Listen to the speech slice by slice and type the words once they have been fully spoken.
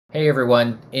Hey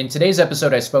everyone. In today's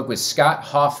episode, I spoke with Scott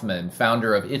Hoffman,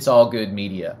 founder of It's All Good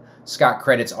Media. Scott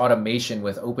credits automation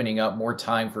with opening up more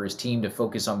time for his team to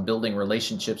focus on building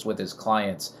relationships with his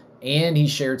clients. And he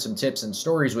shared some tips and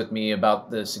stories with me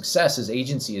about the success his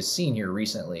agency has seen here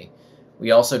recently.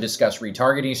 We also discussed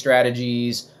retargeting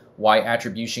strategies, why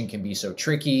attribution can be so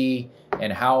tricky,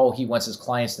 and how he wants his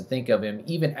clients to think of him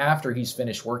even after he's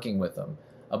finished working with them.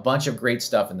 A bunch of great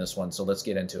stuff in this one, so let's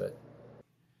get into it.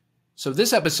 So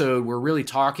this episode, we're really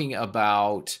talking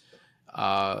about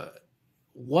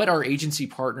what our agency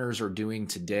partners are doing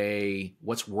today,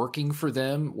 what's working for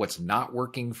them, what's not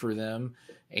working for them.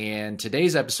 And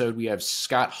today's episode, we have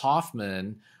Scott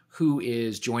Hoffman, who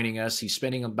is joining us. He's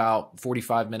spending about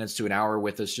 45 minutes to an hour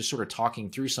with us, just sort of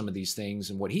talking through some of these things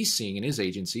and what he's seeing in his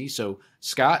agency. So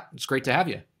Scott, it's great to have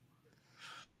you.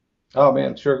 Oh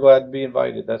man, sure glad to be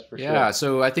invited. That's for sure. Yeah,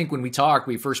 so I think when we talked,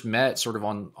 we first met sort of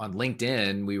on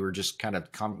LinkedIn. We were just kind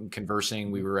of conversing.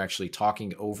 We were actually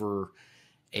talking over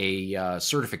a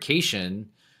certification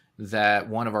that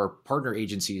one of our partner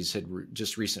agencies had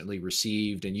just recently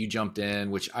received, and you jumped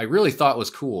in, which I really thought was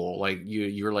cool. Like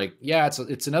you were like, yeah,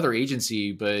 it's another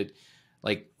agency, but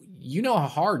like you know how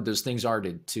hard those things are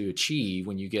to achieve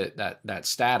when you get that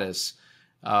status.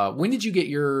 When did you get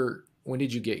your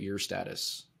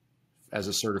status as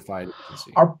a certified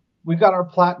agency? We got our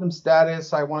platinum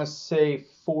status, I want to say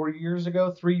 4 years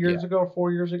ago, 3 years ago, or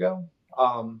 4 years ago.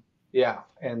 Yeah.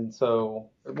 And so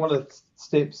one of the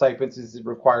stipends is it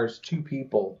requires two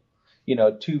people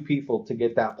to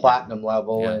get that platinum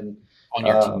level. Yeah. And On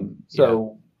your team.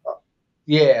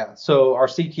 so our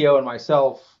CTO and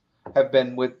myself have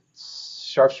been with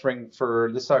SharpSpring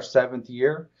for this is our 7th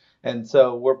year. And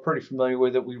so we're pretty familiar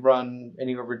with it. We run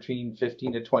anywhere between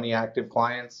 15 to 20 active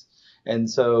clients. And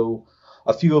so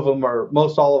a few of them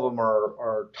most all of them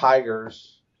are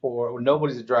tigers, or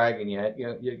nobody's a dragon yet.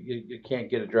 You can't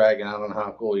get a dragon. I don't know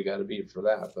how cool you got to be for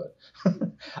that,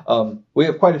 but we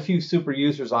have quite a few super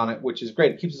users on it, which is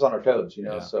great. It keeps us on our toes,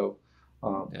 Yeah. So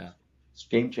it's a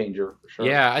game changer for sure.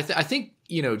 Yeah, I think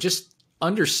just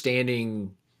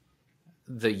understanding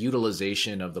the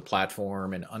utilization of the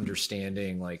platform and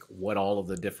understanding like what all of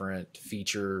the different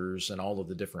features and all of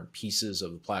the different pieces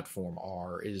of the platform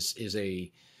are is a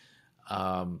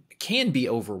can be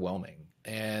overwhelming.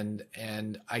 And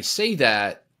I say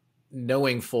that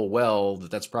knowing full well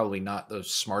that that's probably not the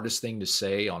smartest thing to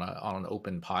say on an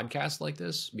open podcast like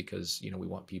this, because we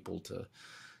want people to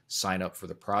sign up for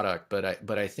the product.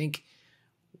 But I think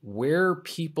where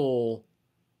people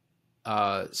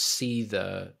see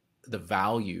the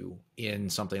value in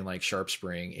something like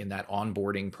SharpSpring in that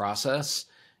onboarding process.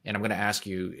 And I'm going to ask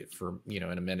you for, in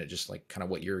a minute, just like kind of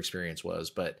what your experience was,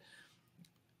 but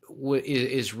what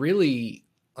is really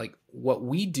like what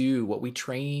we do, what we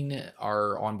train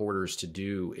our onboarders to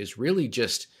do is really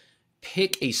just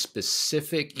pick a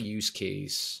specific use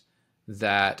case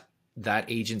that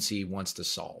agency wants to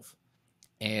solve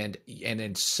and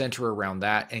then center around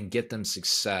that and get them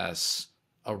success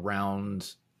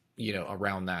around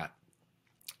that.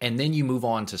 And then you move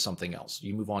on to something else.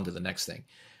 You move on to the next thing.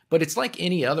 But it's like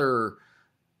any other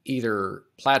either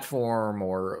platform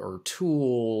or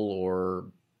tool or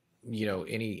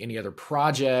any other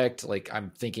project. Like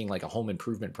I'm thinking like a home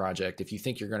improvement project. If you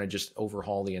think you're going to just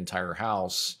overhaul the entire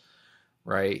house,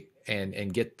 right,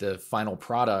 and get the final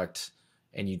product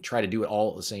and you try to do it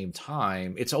all at the same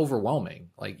time, it's overwhelming.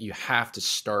 Like you have to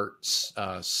start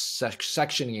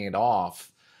sectioning it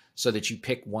off so that you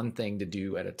pick one thing to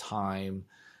do at a time,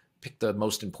 pick the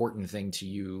most important thing to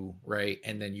you, right?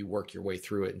 And then you work your way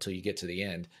through it until you get to the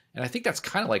end. And I think that's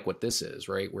kind of like what this is,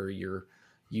 right? Where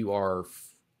you are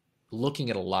looking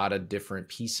at a lot of different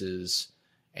pieces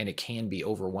and it can be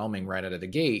overwhelming right out of the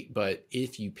gate. But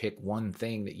if you pick one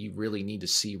thing that you really need to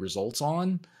see results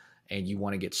on and you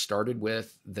want to get started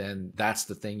with, then that's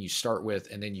the thing you start with.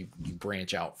 And then you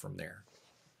branch out from there.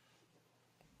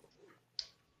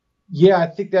 Yeah, I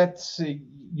think that's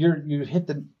you hit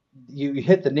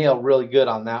the nail really good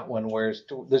on that one. Where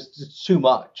there's just too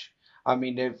much. I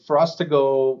mean, for us to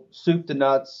go soup to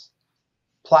nuts,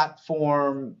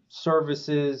 platform,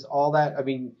 services, all that. I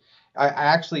mean,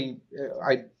 I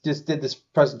just did this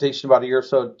presentation about a year or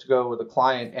so ago with a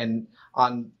client, and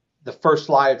on the first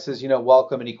slide it says,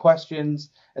 welcome, any questions,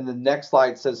 and the next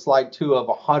slide says slide 2 of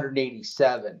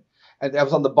 187, and that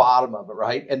was on the bottom of it,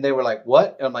 right? And they were like,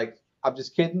 what? And I'm like, I'm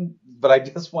just kidding, but I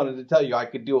just wanted to tell you I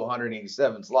could do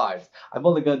 187 slides. I'm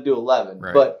only going to do 11,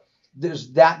 right. But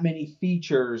there's that many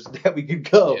features that we could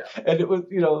go. Yeah. And it was,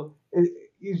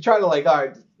 you try to like, all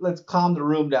right, let's calm the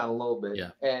room down a little bit. Yeah.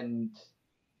 And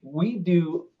we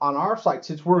do on our site,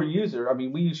 since we're a user, I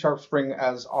mean, we use SharpSpring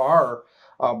as our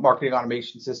marketing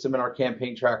automation system and our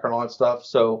campaign tracker and all that stuff.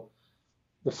 So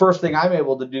the first thing I'm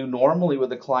able to do normally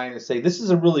with a client is say, this is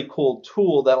a really cool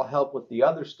tool that'll help with the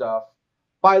other stuff.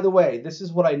 By the way, this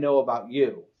is what I know about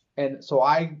you. And so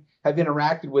I have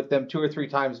interacted with them 2 or 3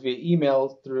 times via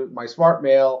email through my smart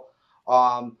mail.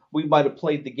 We might have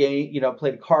played the game,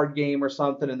 played a card game or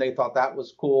something, and they thought that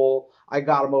was cool. I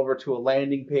got them over to a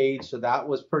landing page, so that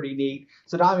was pretty neat.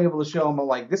 So now I'm able to show them, I'm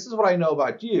like, this is what I know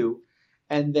about you.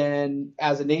 And then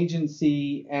as an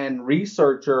agency and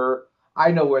researcher,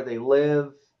 I know where they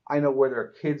live. I know where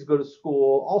their kids go to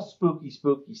school, all spooky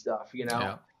stuff,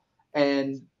 Yeah.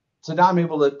 And so now I'm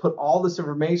able to put all this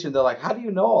information. They're like, how do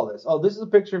you know all this? Oh, this is a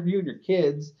picture of you and your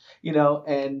kids,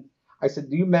 and I said,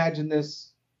 do you imagine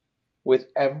this with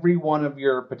every one of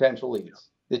your potential leads,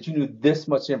 that you knew this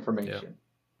much information?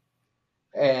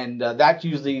 Yeah. And that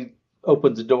usually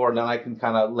opens the door, and then I can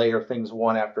kind of layer things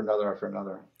one after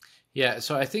another. Yeah.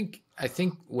 So I think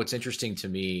what's interesting to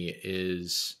me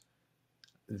is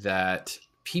that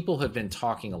people have been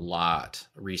talking a lot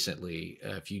recently.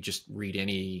 If you just read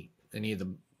any of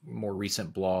the more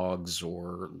recent blogs,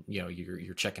 or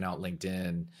you're checking out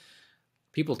LinkedIn,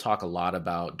 people talk a lot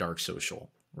about dark social,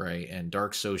 right? And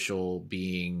dark social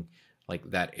being like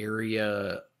that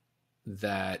area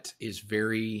that is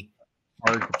very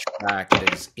hard to track,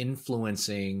 that is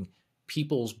influencing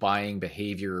people's buying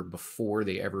behavior before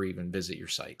they ever even visit your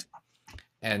site.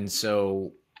 And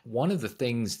so one of the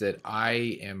things that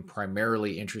I am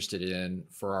primarily interested in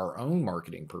for our own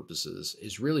marketing purposes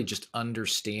is really just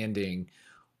understanding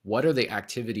what are the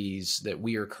activities that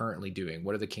we are currently doing,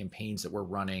 what are the campaigns that we're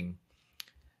running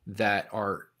that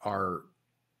are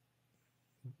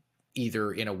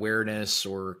either in awareness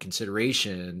or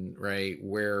consideration, right,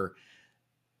 where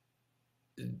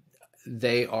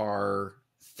they are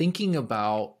thinking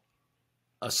about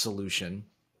a solution,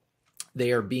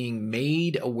 they are being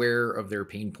made aware of their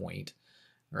pain point,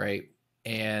 right?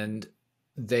 And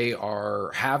they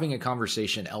are having a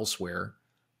conversation elsewhere,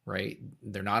 right?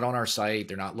 They're not on our site.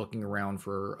 They're not looking around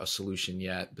for a solution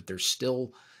yet, but they're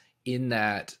still in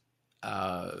that,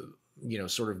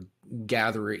 sort of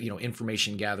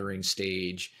information gathering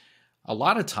stage. A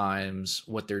lot of times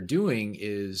what they're doing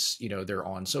is, they're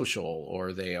on social,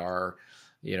 or they are,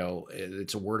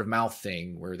 it's a word of mouth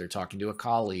thing where they're talking to a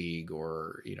colleague,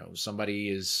 or, somebody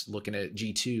is looking at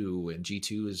G2, and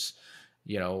G2 is,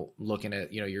 looking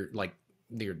at,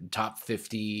 your top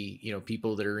 50,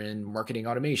 people that are in marketing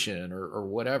automation or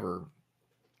whatever.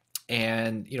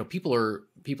 And, people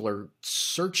are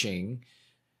searching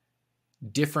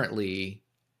differently,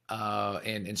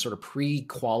 and sort of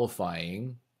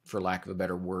pre-qualifying, for lack of a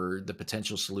better word, the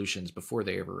potential solutions before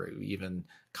they ever even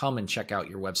come and check out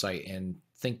your website and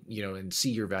think, and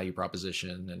see your value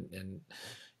proposition, and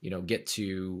get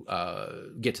to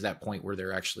that point where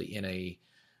they're actually in a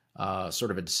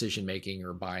sort of a decision-making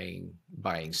or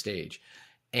buying stage.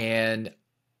 And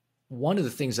one of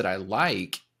the things that I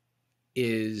like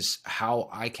is how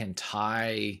I can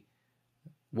tie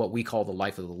what we call the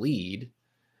life of the lead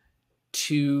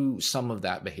to some of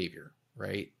that behavior,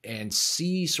 right? And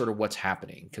see sort of what's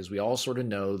happening, because we all sort of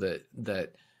know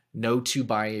that no two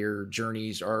buyer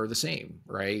journeys are the same,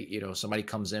 right? Somebody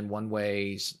comes in one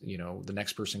way, the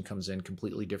next person comes in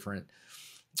completely different.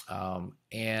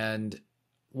 And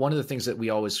one of the things that we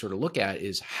always sort of look at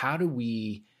is, how do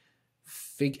we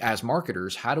as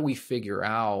marketers, how do we figure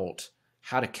out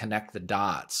how to connect the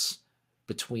dots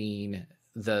between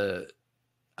the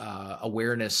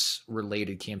awareness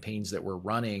related campaigns that we're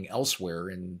running elsewhere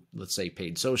in, let's say,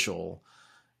 paid social,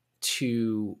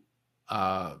 to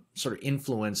sort of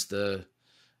influence the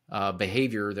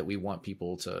behavior that we want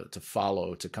people to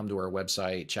follow, to come to our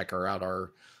website, check out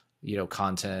our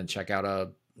content, check out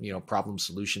a problem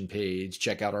solution page,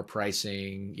 check out our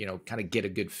pricing, kind of get a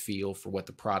good feel for what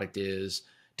the product is,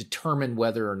 determine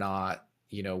whether or not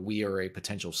we are a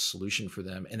potential solution for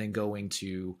them, and then go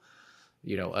into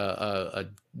a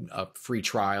free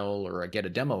trial or get a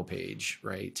demo page,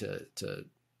 right, to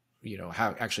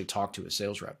actually talk to a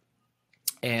sales rep.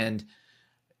 And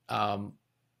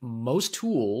most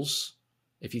tools,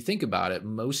 if you think about it,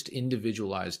 most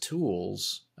individualized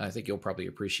tools, I think you'll probably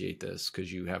appreciate this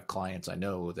because you have clients I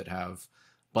know that have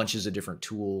bunches of different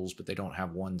tools, but they don't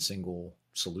have one single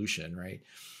solution, right?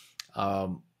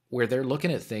 Where they're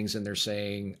looking at things and they're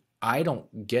saying, I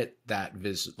don't get that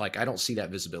I don't see that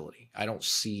visibility. I don't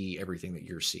see everything that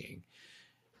you're seeing.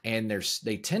 And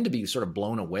they tend to be sort of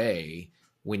blown away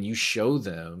when you show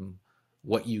them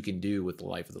what you can do with the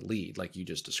life of the lead, like you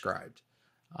just described.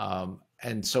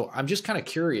 And so I'm just kind of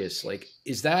curious,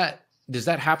 does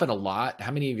that happen a lot?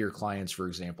 How many of your clients, for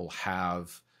example,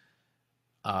 have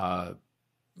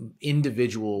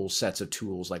individual sets of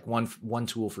tools, like one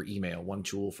tool for email, one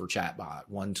tool for chatbot,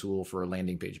 one tool for a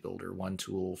landing page builder, one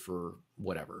tool for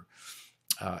whatever,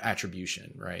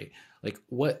 attribution, right? Like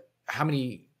how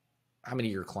many of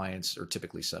your clients are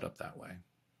typically set up that way?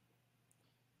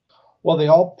 Well, they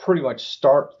all pretty much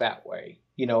start that way.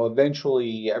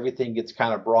 Eventually everything gets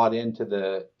kind of brought into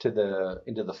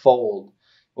the fold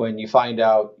when you find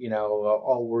out,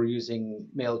 oh, we're using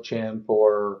MailChimp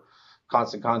or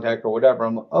Constant Contact or whatever.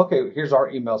 I'm like, okay, here's our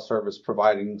email service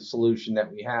providing solution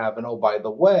that we have. And oh, by the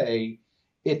way,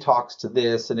 it talks to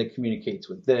this and it communicates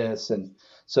with this. And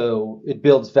so it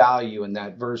builds value in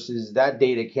that versus that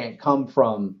data can't come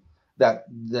from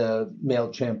the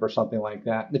MailChimp or something like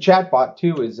that. The chatbot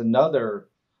too is another,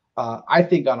 I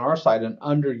think on our side, an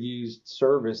underused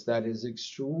service that is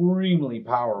extremely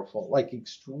powerful, like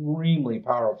extremely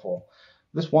powerful.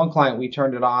 This one client, we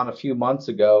turned it on a few months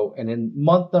ago, and in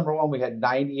month number 1, we had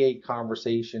 98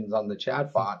 conversations on the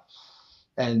chatbot.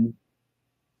 And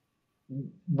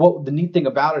what the neat thing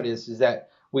about it is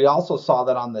that we also saw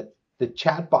that on the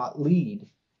chatbot lead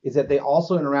is that they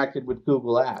also interacted with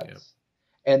Google Ads. Yep.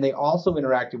 And they also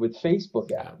interacted with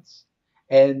Facebook ads,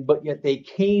 but yet they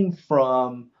came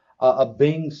from a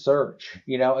Bing search,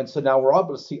 and so now we're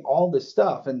able to see all this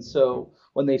stuff. And so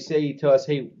when they say to us,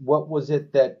 hey, what was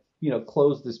it that,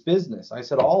 closed this business? I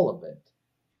said, all of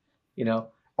it,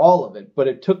 all of it. But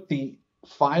it took the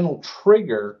final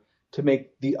trigger to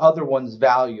make the other ones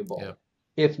valuable. Yep.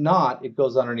 If not, it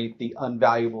goes underneath the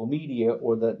unvaluable media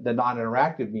or the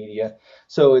non-interactive media.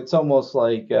 So it's almost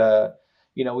like,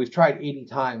 we've tried 80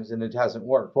 times and it hasn't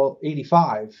worked. Well,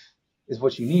 85 is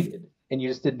what you needed, and you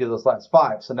just didn't do those last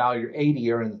 5. So now your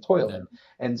 80 are in the toilet.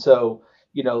 Yeah. And so,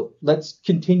 let's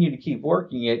continue to keep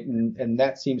working it, and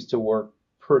that seems to work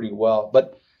pretty well.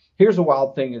 But here's a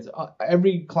wild thing is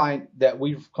every client that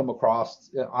we've come across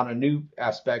on a new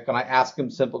aspect, and I ask them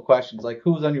simple questions like,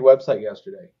 who was on your website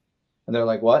yesterday? And they're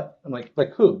like, what? I'm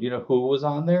like who? Do you know who was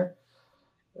on there?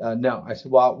 No. I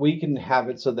said, well, we can have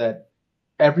it so that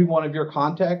every one of your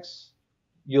contacts,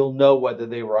 you'll know whether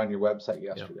they were on your website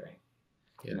yesterday.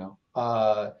 Yep.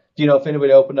 Do you know if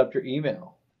anybody opened up your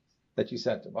email that you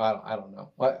sent them? I don't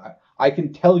know. I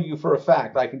can tell you for a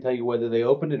fact. I can tell you whether they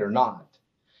opened it or not,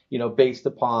 based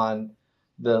upon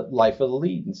the life of the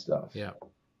lead and stuff. Yeah.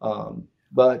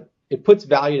 But it puts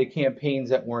value to campaigns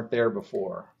that weren't there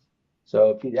before.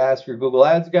 So if you ask your Google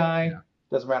Ads guy,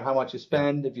 doesn't matter how much you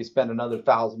spend. If you spend another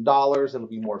 $1,000, it'll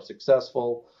be more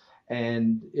successful.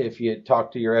 And if you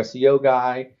talk to your SEO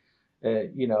guy,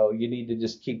 you need to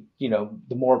just keep,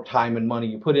 the more time and money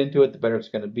you put into it, the better it's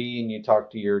going to be. And you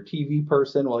talk to your TV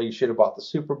person, well, you should have bought the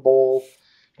Super Bowl,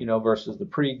 versus the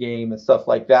pregame and stuff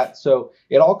like that. So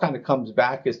it all kind of comes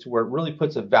back as to where it really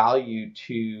puts a value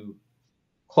to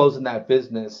closing that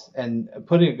business and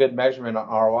putting a good measurement on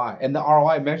ROI. And the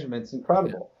ROI measurement is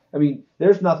incredible. Yeah. I mean,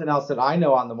 there's nothing else that I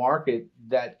know on the market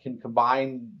that can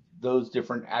combine those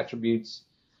different attributes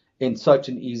in such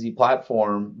an easy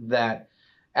platform that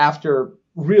after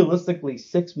realistically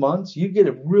 6 months, you get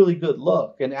a really good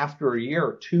look. And after a year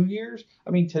or 2 years,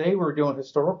 I mean, today we're doing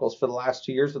historicals for the last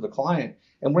 2 years of the client,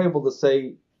 and we're able to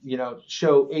say,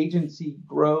 show agency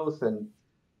growth and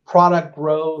product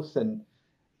growth and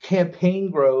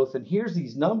campaign growth. And here's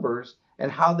these numbers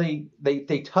and how they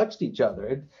touched each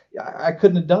other. I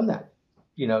couldn't have done that,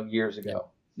 years ago. Yeah.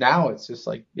 Now it's just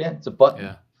like, it's a button.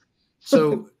 Yeah.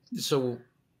 So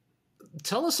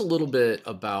tell us a little bit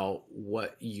about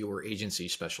what your agency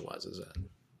specializes in.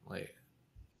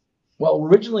 Well,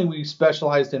 originally we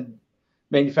specialized in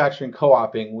manufacturing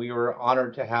co-oping. We were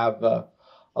honored to have a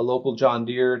local John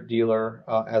Deere dealer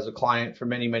as a client for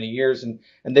many, many years. And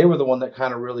they were the one that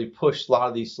kind of really pushed a lot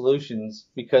of these solutions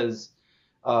because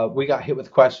we got hit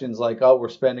with questions like, oh, we're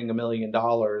spending $1 million.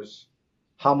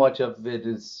 How much of it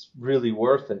is really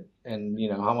worth it? And,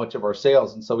 how much of our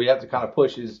sales? And so we have to kind of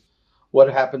push is, what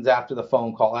happens after the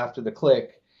phone call, after the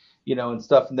click, and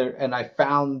stuff. And I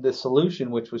found the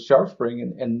solution, which was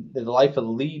SharpSpring and the life of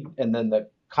the lead and then the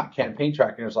campaign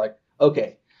tracking. Is like,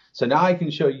 okay, so now I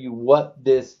can show you what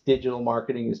this digital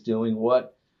marketing is doing,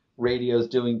 what radio is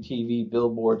doing, TV,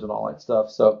 billboards, and all that stuff.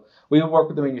 So we work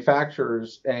with the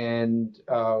manufacturers and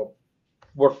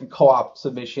work in co-op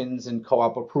submissions and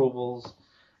co-op approvals.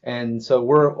 And so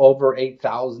we're over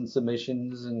 8,000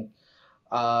 submissions and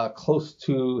close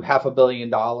to $500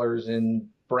 million in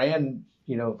brand,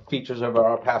 features over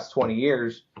our past 20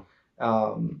 years.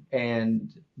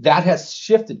 And that has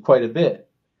shifted quite a bit.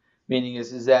 Meaning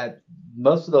is that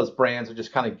most of those brands are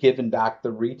just kind of giving back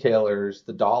the retailers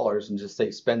the dollars and just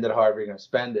say, spend it however you're going to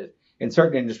spend it. In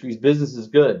certain industries, business is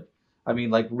good. I mean,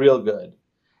 like real good.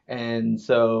 And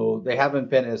so they haven't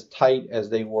been as tight as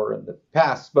they were in the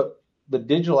past. But the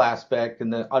digital aspect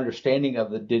and the understanding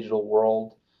of the digital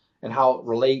world and how it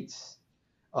relates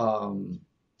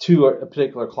to a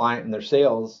particular client and their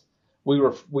sales, we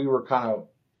were kind of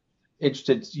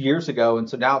interested years ago, and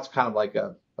so now it's kind of like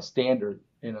a standard.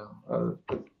 The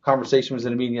conversation was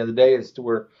in a meeting the other day as to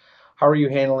where, how are you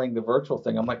handling the virtual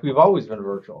thing? I'm like, we've always been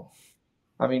virtual.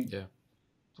 I mean, Yeah.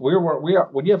 we are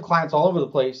when you have clients all over the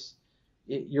place,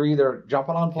 you're either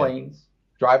jumping on planes,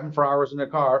 driving for hours in a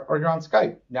car, or you're on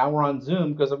Skype. Now we're on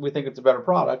Zoom because we think it's a better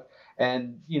product,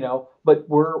 and but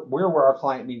we're where our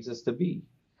client needs us to be,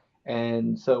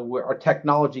 and so our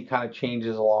technology kind of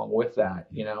changes along with that,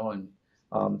 and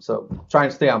so trying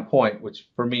to stay on point, which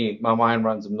for me, my mind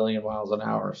runs 1,000,000 miles an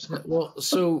hour. So. Well,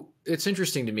 so it's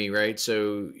interesting to me, right?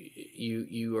 So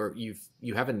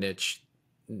you have a niche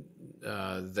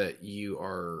that you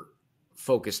are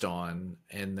focused on,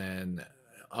 and then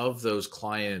of those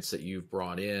clients that you've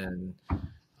brought in,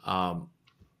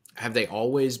 have they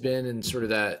always been in sort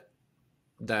of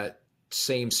that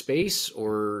same space,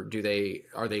 or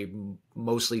are they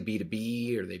mostly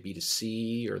B2B, or are they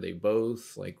B2C, or are they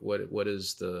both? Like what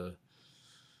is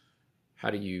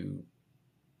how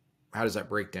does that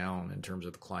break down in terms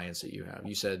of the clients that you have?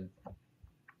 You said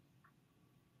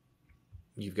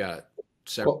you've got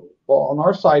several. Well, on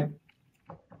our side,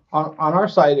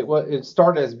 it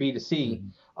started as B2C,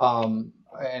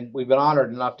 and we've been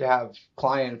honored enough to have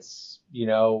clients,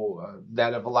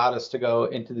 that have allowed us to go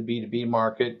into the B2B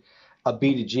market, a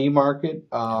B2G market.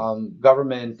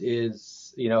 Government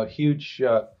is, a huge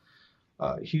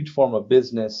form of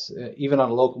business, even on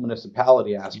a local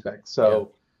municipality aspect.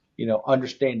 So,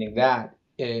 understanding that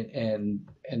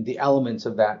and the elements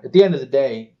of that. At the end of the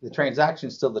day, the transaction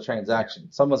is still the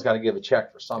transaction. Someone's got to give a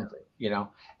check for something,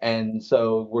 and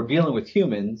so we're dealing with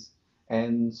humans.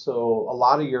 And so a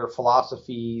lot of your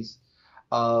philosophies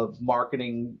of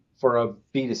marketing for a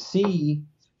B2C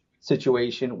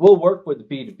situation will work with the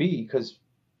B2B because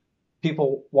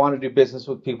people want to do business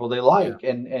with people they like,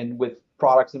 and with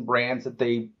products and brands that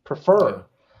they prefer.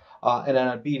 And on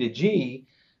a B2G,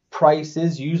 price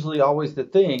is usually always the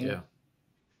thing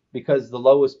because the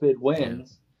lowest bid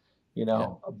wins,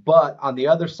 But on the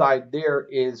other side, there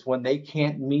is when they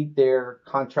can't meet their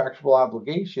contractual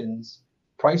obligations,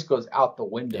 price goes out the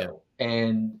window.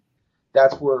 And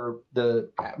that's where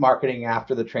the marketing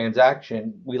after the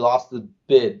transaction, we lost the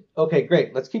bid. Okay,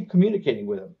 great. Let's keep communicating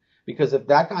with him. Because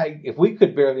if we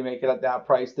could barely make it at that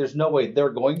price, there's no way they're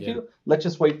going to. Let's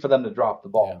just wait for them to drop the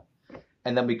ball.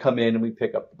 And then we come in and we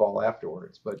pick up the ball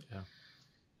afterwards. But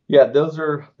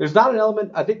there's not an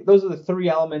element. I think those are the three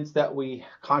elements that we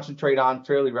concentrate on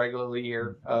fairly regularly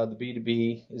here. The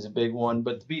B2B is a big one,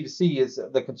 but the B2C is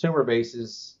the consumer base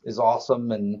is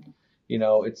awesome. And,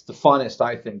 it's the funnest,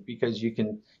 I think, because you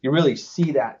really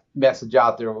see that message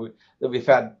out there. We've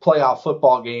had playoff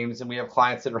football games and we have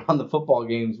clients that are on the football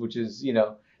games, which is,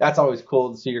 that's always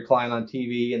cool to see your client on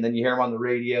TV, and then you hear them on the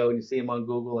radio and you see them on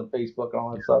Google and Facebook and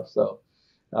all that stuff. So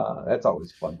that's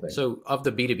always a fun thing. So of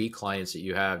the B2B clients that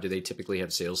you have, do they typically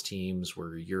have sales teams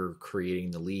where you're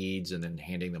creating the leads and then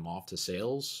handing them off to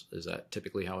sales? Is that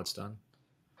typically how it's done?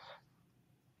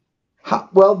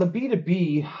 Well, the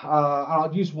B2B,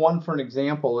 I'll use one for an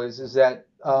example, is that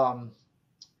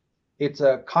it's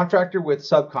a contractor with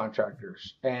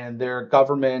subcontractors, and their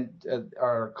government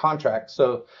are contracts.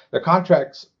 So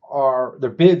their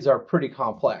bids are pretty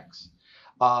complex,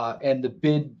 and the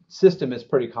bid system is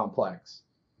pretty complex.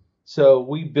 So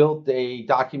we built a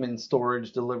document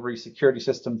storage delivery security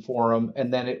system for them,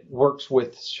 and then it works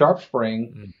with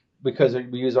SharpSpring because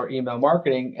we use our email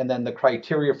marketing, and then the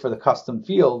criteria for the custom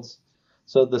fields.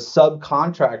 So the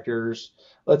subcontractors,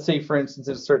 let's say, for instance,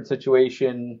 in a certain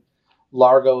situation,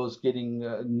 Largo's getting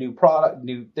a new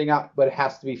thing out, but it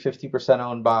has to be 50%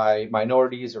 owned by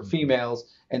minorities or females.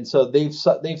 And so we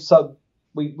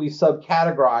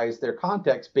subcategorize their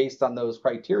context based on those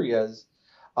criterias.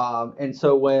 And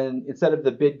so when, instead of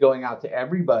the bid going out to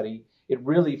everybody, it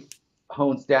really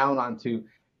hones down onto,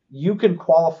 you can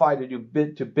qualify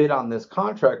to bid on this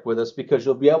contract with us because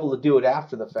you'll be able to do it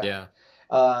after the fact.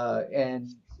 And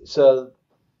so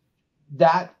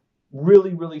that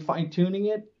really, really fine tuning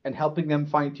it and helping them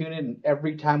fine tune it. And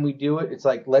every time we do it, it's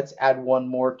like, let's add one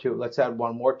more to it. Let's add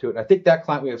one more to it. I think that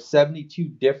client, we have 72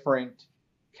 different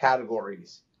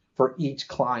categories for each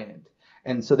client.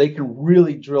 And so they can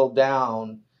really drill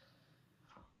down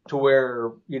to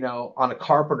where, on a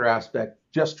carpenter aspect,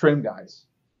 just trim guys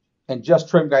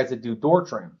that do door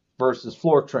trim versus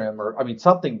floor trim, or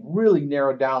something really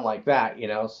narrowed down like that,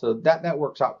 so that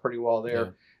works out pretty well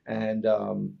there. And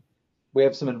we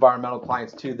have some environmental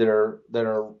clients too that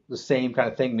are the same kind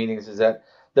of thing. Meaning is that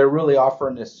they're really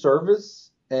offering this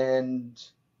service, and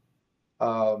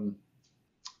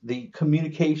the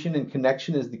communication and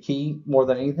connection is the key more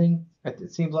than anything.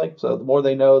 It seems like. So the more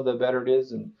they know, the better it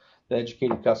is, and the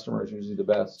educated customer is usually the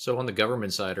best. So on the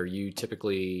government side, are you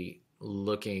typically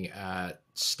looking at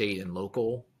state and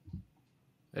local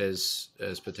as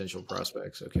potential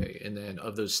prospects? Okay. And then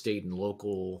of those state and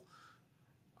local,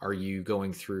 are you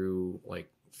going through like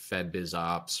Fed Biz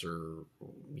Ops or,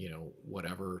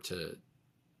 whatever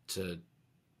to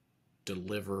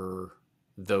deliver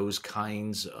those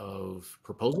kinds of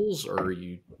proposals, or are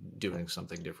you doing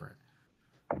something different?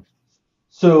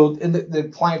 So in the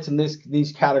clients in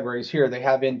these categories here, they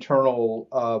have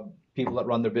internal people that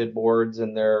run their bid boards,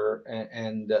 and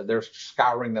they're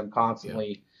scouring them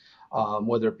constantly,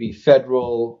 whether it be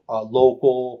federal,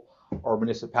 local, or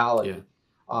municipality.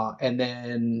 And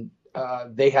then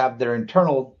they have their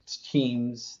internal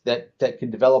teams that can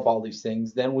develop all these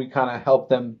things. Then we kind of help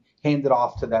them hand it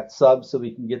off to that sub so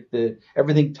we can get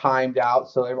everything timed out.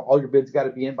 So all your bids got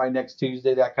to be in by next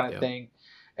Tuesday, that kind of thing.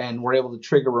 And we're able to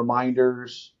trigger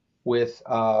reminders with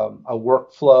a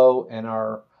workflow and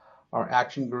our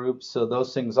action groups. So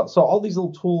those things. So all these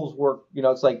little tools work.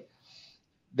 It's like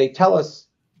they tell us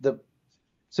the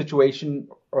situation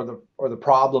or the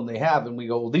problem they have, and we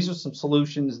go, well, these are some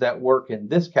solutions that work in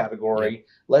this category. Yeah.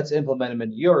 Let's implement them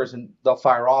into yours, and they'll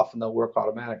fire off and they'll work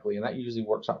automatically, and that usually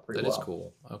works out pretty well. That is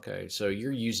cool. Okay, so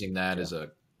you're using that as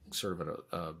a sort of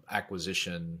an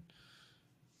acquisition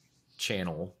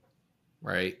channel,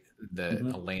 right?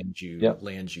 That lands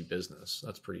you business.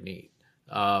 That's pretty neat.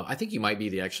 I think you might be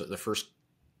the first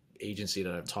agency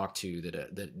that I've talked to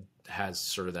that has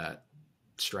sort of that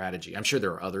strategy. I'm sure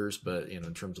there are others, but in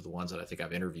terms of the ones that I think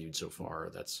I've interviewed so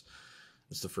far, that's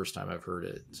the first time I've heard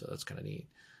it. So that's kind of neat.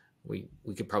 We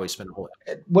could probably spend a whole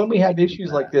when we have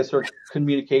issues like this or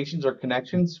communications or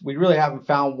connections, we really haven't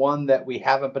found one that we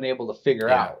haven't been able to figure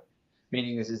out.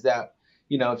 Meaning is that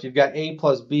if you've got A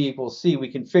plus B equals C,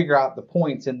 we can figure out the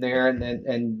points in there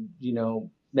and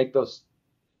make those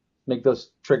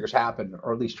triggers happen,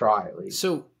 or at least try at least.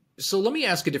 So let me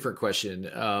ask a different question.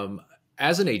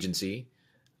 As an agency,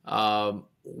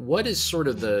 what is sort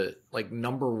of the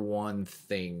number one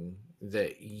thing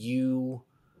that you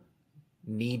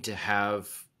need to have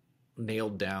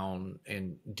nailed down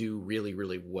and do really,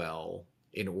 really well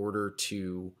in order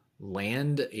to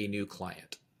land a new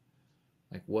client?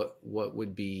 Like what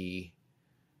would be,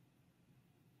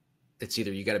 it's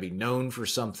either you got to be known for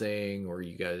something, or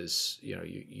you guys,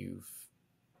 you've,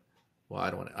 well, I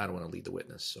don't want to lead the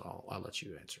witness, so I'll let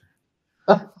you answer.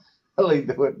 I'll lead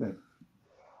the witness.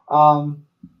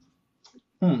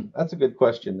 That's a good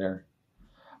question there.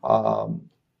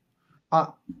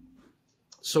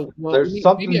 So there's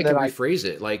something maybe I that can rephrase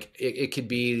it. Like it could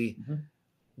be,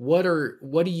 what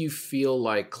do you feel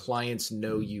like clients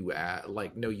know you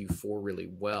for really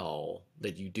well,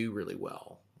 that you do really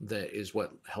well, that is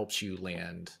what helps you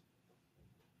land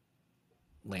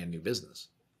new business?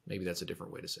 Maybe that's a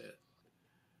different way to say it.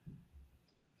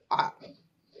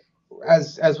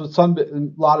 As with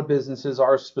a lot of businesses,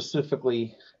 ours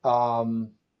specifically,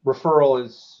 referral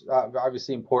is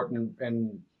obviously important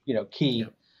and key.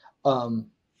 Yep.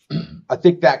 I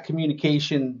think that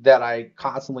communication that I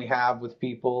constantly have with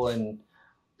people and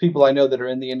people I know that are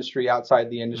in the industry, outside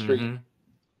the industry,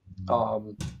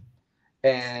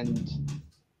 and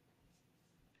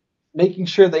making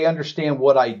sure they understand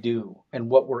what I do and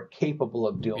what we're capable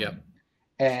of doing. Yep.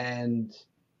 And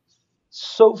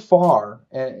so far,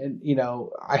 and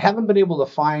I haven't been able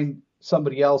to find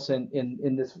somebody else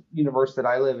in this universe that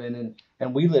I live in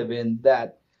and we live in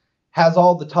that has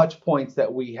all the touch points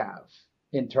that we have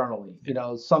internally.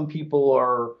 Some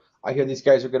people I hear these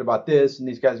guys are good about this and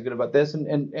these guys are good about this,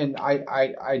 and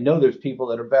I know there's people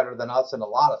that are better than us in a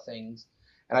lot of things,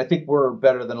 and I think we're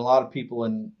better than a lot of people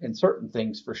in certain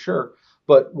things for sure.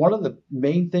 But one of the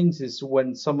main things is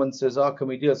when someone says, "Oh, can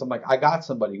we do this?" I'm like, "I got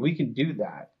somebody. We can do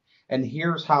that." And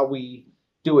here's how we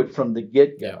do it from the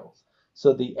get-go. Yeah.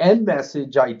 So the end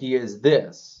message idea is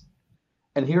this,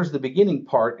 and here's the beginning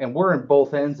part, and we're in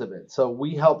both ends of it. So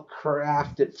we help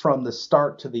craft it from the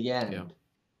start to the end. Yeah.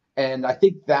 And I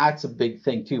think that's a big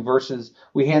thing too, versus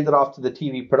we hand it off to the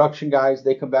TV production guys.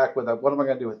 They come back with what am I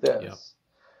going to do with this? Yeah.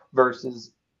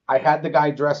 Versus I had the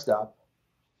guy dressed up.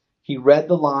 He read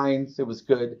the lines. It was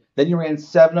good. Then he ran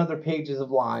 7 other pages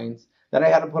of lines. Then I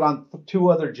had him put on 2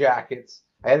 other jackets.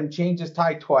 I had him change his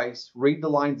tie twice, read the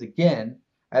lines again.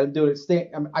 I had him do it.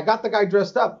 I got the guy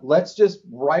dressed up. Let's just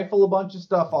rifle a bunch of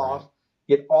stuff off,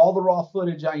 get all the raw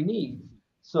footage I need.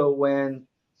 So when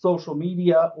social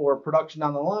media or production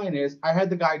on the line is I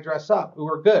had the guy dress up. We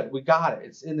were good. We got it.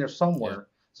 It's in there somewhere. Yeah.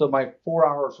 So my 4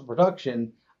 hours of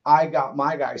production, I got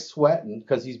my guy sweating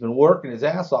because he's been working his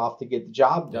ass off to get the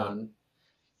job done.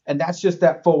 And that's just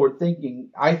that forward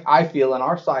thinking. I feel on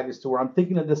our side is to where I'm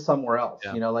thinking of this somewhere else.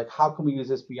 Yeah. You know, like how can we use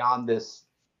this beyond this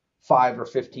 5 or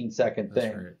 15-second thing?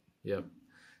 That's right. Yep.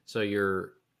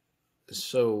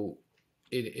 So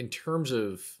in terms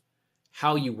of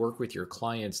how you work with your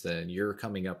clients, then you're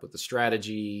coming up with the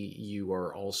strategy, you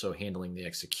are also handling the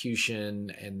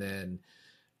execution, and then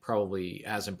probably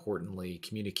as importantly,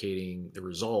 communicating the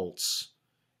results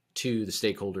to the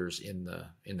stakeholders in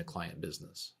the client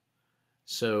business.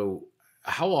 So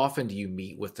how often do you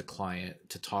meet with the client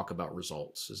to talk about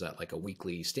results? Is that like a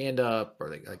weekly stand-up, or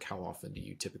like how often do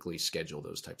you typically schedule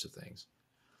those types of things?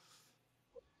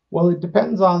 Well, it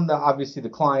depends on obviously the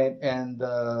client and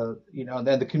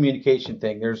then the communication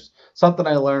thing. There's something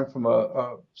I learned from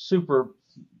a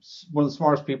one of the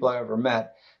smartest people I ever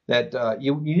met, that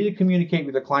you need to communicate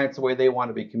with the clients the way they want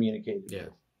to be communicated. Yeah.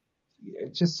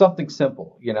 It's just something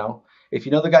simple, you know. If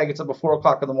you know the guy gets up at 4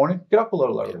 o'clock in the morning, get up a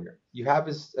little earlier. Yeah. You have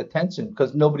his attention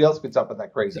because nobody else gets up at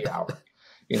that crazy hour,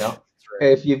 you know.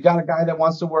 Right. If you've got a guy that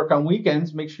wants to work on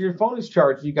weekends, make sure your phone is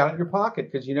charged. You got it in your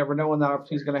pocket because you never know when that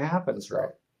opportunity is going to happen. That's right.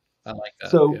 I like that.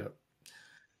 So,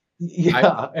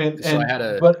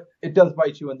 but it does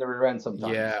bite you in the rear end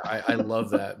sometimes. Yeah, I love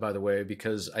that, by the way,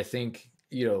 because I think,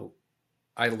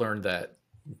 I learned that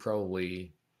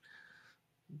probably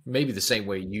maybe the same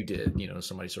way you did.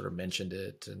 Somebody sort of mentioned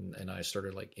it, and I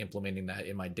started like implementing that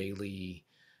in my daily,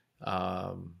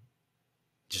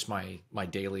 just my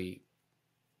daily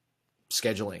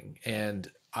scheduling. And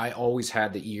I always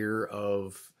had the ear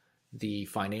of the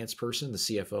finance person, the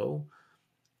CFO,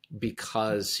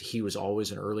 because he was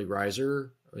always an early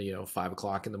riser, 5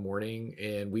 o'clock in the morning,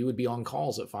 and we would be on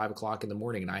calls at 5 o'clock in the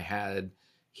morning. And I had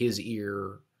his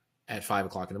ear at 5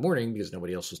 o'clock in the morning because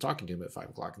nobody else was talking to him at 5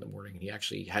 o'clock in the morning. And he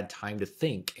actually had time to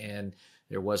think, and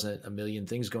there wasn't a million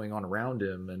things going on around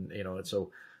him. And,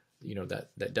 so,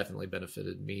 that definitely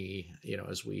benefited me,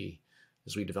 as we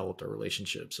developed our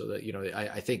relationship. So that,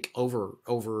 I think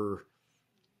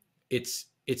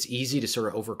it's easy to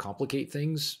sort of overcomplicate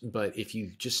things, but if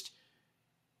you just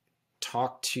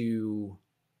talk to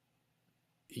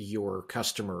your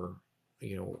customer,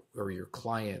 or your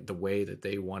client the way that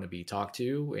they want to be talked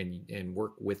to, and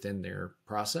work within their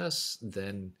process,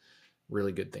 then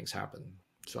really good things happen.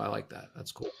 So I like that.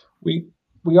 That's cool. We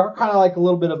are kind of like a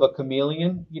little bit of a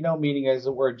chameleon, meaning as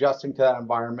we're adjusting to that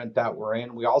environment that we're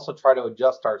in. We also try to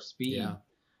adjust our speed. Yeah.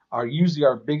 Usually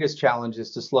our biggest challenge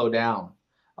is to slow down.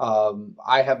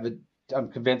 I'm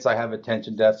convinced I have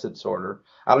attention deficit disorder.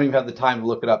 I don't even have the time to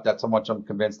look it up. That's how much I'm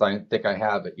convinced I think I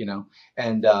have it,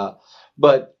 and,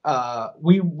 but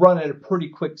we run at a pretty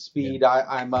quick speed. Yeah.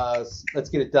 I'm let's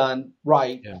get it done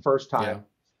right. Yeah. First time. Yeah.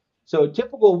 So a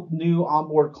typical new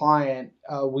onboard client,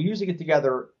 we usually get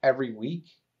together every week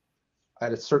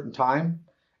at a certain time.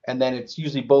 And then it's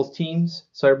usually both teams,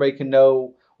 so everybody can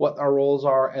know what our roles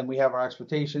are, and we have our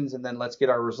expectations, and then let's get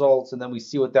our results, and then we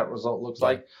see what that result looks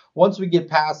like. Once we get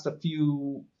past a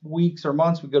few weeks or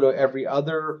months, we go to every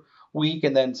other week,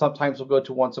 and then sometimes we'll go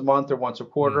to once a month or once a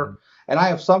quarter. Mm-hmm. And I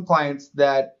have some clients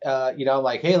that,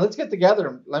 like, hey, let's get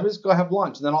together. Let me just go have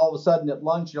lunch. And then all of a sudden at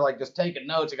lunch, you're like just taking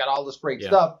notes. I got all this great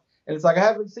stuff. And it's like, I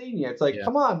haven't seen you. It's like,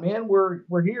 come on, man,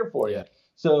 we're here for you.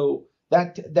 So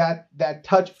that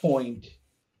touch point,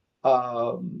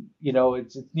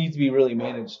 it needs to be really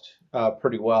managed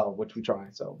pretty well, which we try.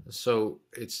 So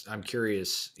I'm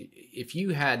curious, if you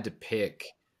had to pick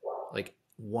like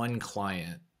one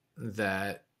client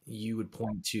that you would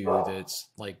point to that's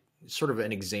like sort of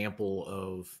an example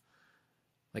of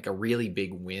like a really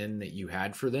big win that you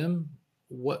had for them,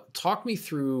 talk me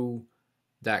through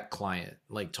that client.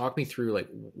 Like, talk me through like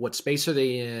what space are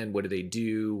they in? What do they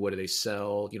do? What do they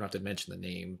sell? You don't have to mention the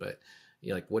name, but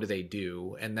like, what do they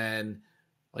do? And then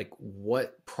like,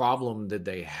 what problem did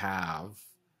they have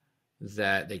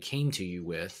that they came to you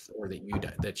with, or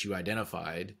that you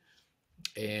identified?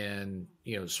 And,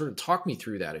 sort of talk me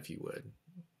through that, if you would.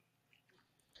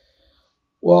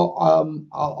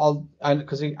 Well,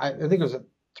 because I think it was a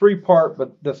 3-part,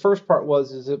 but the first part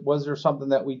was there something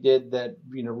that we did that,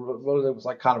 it was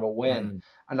like kind of a win. Mm.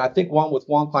 And I think one with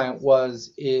one client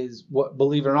is what,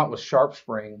 believe it or not, was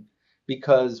SharpSpring,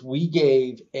 because we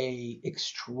gave a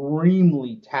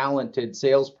extremely talented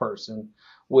salesperson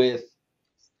with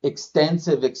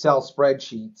extensive Excel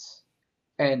spreadsheets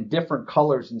and different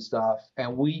colors and stuff.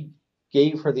 And we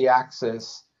gave her the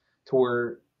access to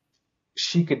where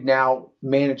she could now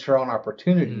manage her own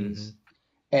opportunities. Mm-hmm.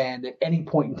 And at any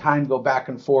point in time, go back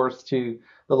and forth to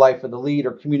the life of the lead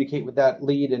or communicate with that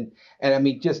lead. And I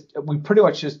mean, we pretty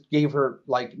much just gave her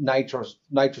like nitrous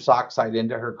oxide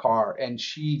into her car, and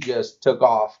she just took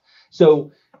off.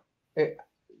 So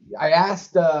I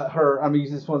asked her, I'm going to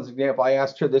use this one as an example. I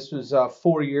asked her, this was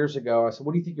 4 years ago. I said,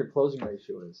 what do you think your closing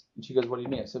ratio is? And she goes, what do you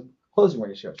mean? I said, closing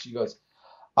ratio. She goes,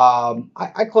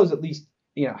 I close at least,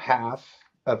 half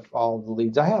of all the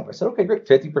leads I have. I said, okay, great.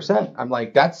 50%. I'm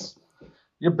like,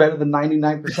 you're better than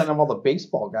 99% of all the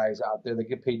baseball guys out there that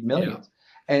get paid millions.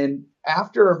 Yeah. And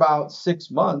after about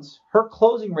 6 months, her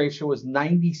closing ratio was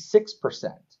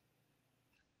 96%,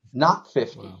 not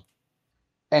 50. Wow.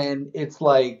 And it's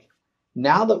like,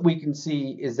 now that we can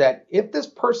see is that if this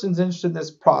person's interested in this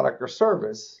product or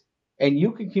service and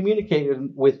you can communicate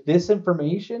with this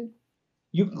information,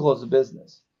 you can close the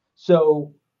business.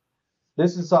 So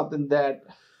this is something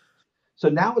so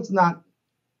now it's not,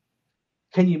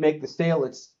 can you make the sale?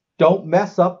 It's don't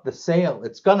mess up the sale.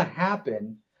 It's going to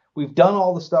happen. We've done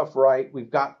all the stuff right.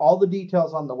 We've got all the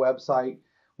details on the website.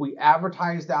 We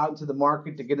advertised out into the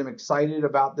market to get them excited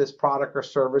about this product or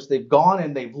service. They've gone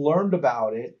and they've learned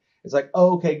about it. It's like,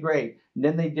 oh, okay, great. And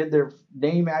then they did their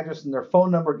name, address, and their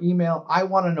phone number, email. I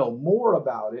want to know more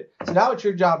about it. So now it's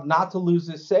your job not to lose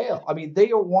this sale. I mean,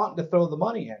 they are wanting to throw the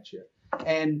money at you.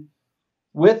 And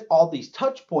with all these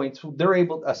touch points, they're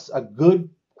able, a good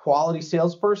quality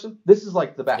salesperson, this is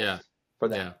like the best for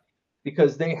them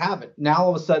because they have it. Now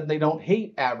all of a sudden they don't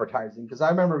hate advertising. Because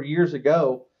I remember years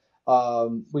ago,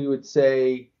 we would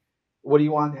say, what do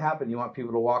you want to happen? You want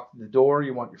people to walk through the door?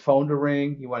 You want your phone to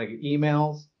ring? You want to get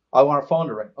emails? I want our phone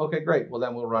to ring. Okay, great. Well,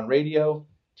 then we'll run radio,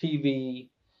 TV,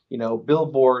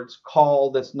 billboards,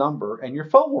 call this number, and your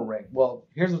phone will ring. Well,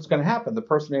 here's what's going to happen. The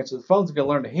person who answers the phone is going to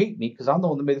learn to hate me because I'm the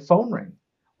one that made the phone ring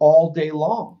all day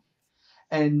long.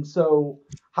 And so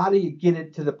how do you get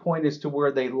it to the point as to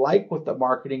where they like what the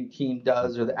marketing team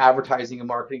does or the advertising and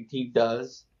marketing team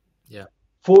does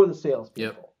for the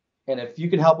salespeople? Yep. And if you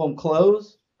can help them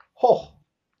close,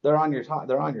 they're on your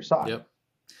side. Yep.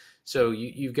 So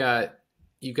you've got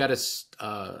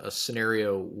a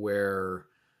scenario where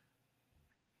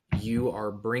you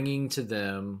are bringing to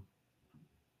them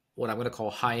what I'm going to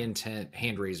call high intent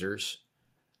hand raisers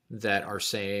that are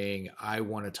saying, I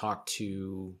want to talk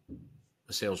to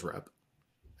a sales rep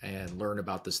and learn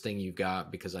about this thing you've got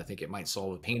because I think it might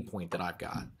solve a pain point that I've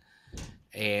got.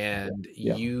 And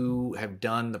you have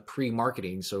done the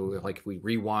pre-marketing. So like if we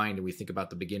rewind and we think about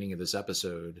the beginning of this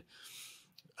episode,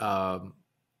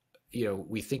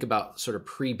 we think about sort of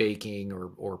pre-baking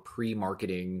or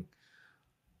pre-marketing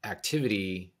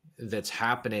activity that's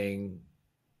happening.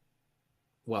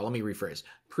 Well, let me rephrase.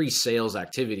 Pre-sales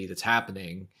activity that's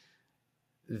happening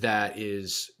that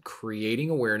is creating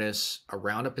awareness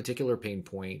around a particular pain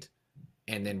point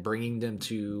and then bringing them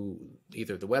to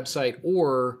either the website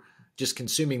or just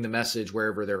consuming the message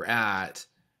wherever they're at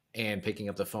and picking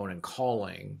up the phone and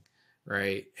calling,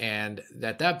 right? And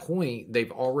at that point,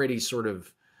 they've already sort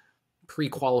of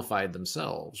pre-qualified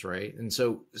themselves, right? And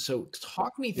so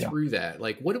talk me through that.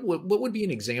 Like what would be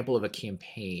an example of a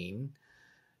campaign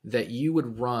that you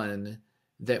would run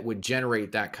that would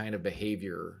generate that kind of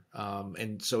behavior?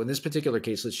 And so in this particular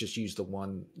case, let's just use the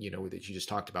one, that you just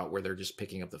talked about where they're just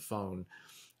picking up the phone.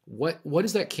 What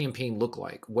does that campaign look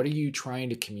like? What are you trying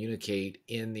to communicate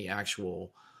in the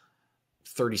actual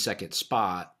 30-second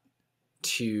spot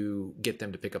to get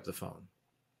them to pick up the phone?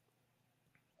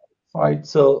 All right.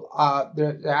 So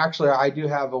actually, I do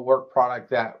have a work product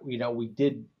that, we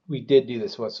did do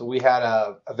this with. So we had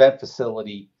a event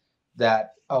facility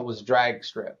that was drag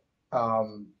strip,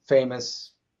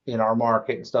 famous in our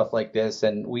market and stuff like this.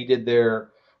 And we did their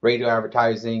radio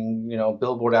advertising,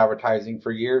 billboard advertising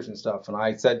for years and stuff. And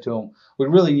I said to them, we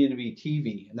really need to be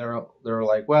TV. And they're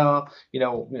like, well,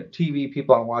 TV,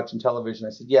 people aren't watching television. I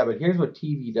said, yeah, but here's what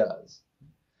TV does.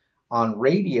 On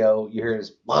radio, you hear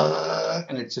this,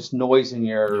 and it's just noise in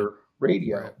your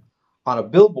radio. Right. On a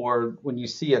billboard, when you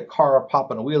see a car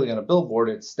popping a wheelie on a billboard,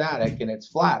 it's static and it's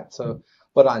flat. So,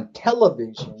 but on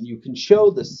television, you can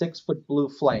show the 6-foot blue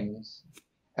flames,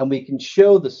 and we can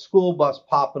show the school bus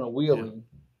popping a wheelie,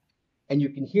 and you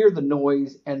can hear the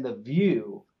noise and the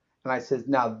view. And I said,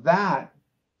 now that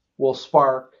will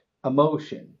spark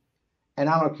emotion. And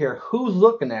I don't care who's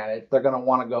looking at it, they're going to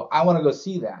want to go, I want to go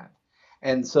see that.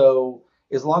 And so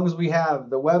as long as we have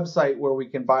the website where we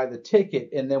can buy the ticket,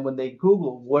 and then when they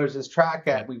Google, where's this track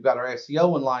at? We've got our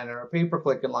SEO in line and our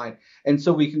pay-per-click in line. And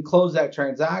so we can close that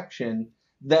transaction,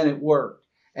 then it worked.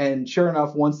 And sure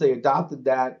enough, once they adopted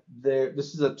that,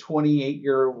 this is a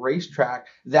 28-year racetrack.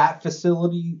 That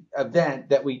facility event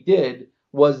that we did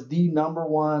was the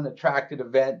 #1 attracted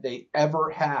event they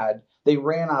ever had. They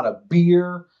ran out of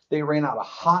beer. They ran out of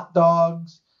hot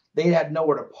dogs. They had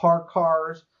nowhere to park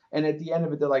cars. And at the end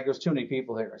of it, they're like, there's too many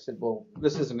people here. I said, well,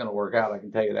 this isn't going to work out. I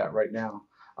can tell you that right now.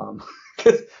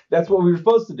 Because that's what we were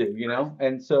supposed to do, you know?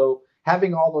 And so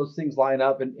having all those things line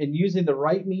up and using the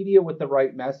right media with the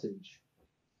right message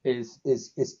is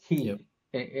key. Yep.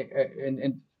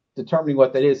 And determining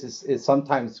what that is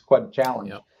sometimes quite a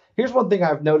challenge. Yep. Here's one thing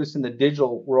I've noticed in the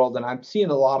digital world, and I'm seeing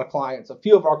a lot of clients, a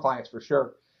few of our clients for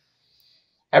sure.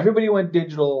 Everybody went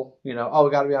digital, you know, oh,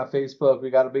 we got to be on Facebook, we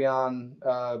got to be on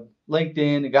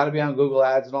LinkedIn, we got to be on Google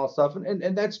Ads and all stuff.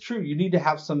 And that's true. You need to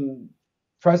have some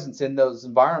presence in those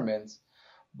environments,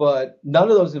 but none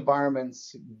of those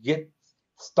environments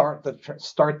start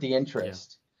the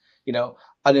interest. Yeah. You know,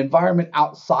 an environment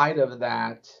outside of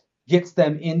that gets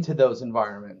them into those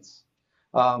environments.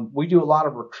 We do a lot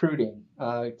of recruiting.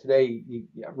 Today,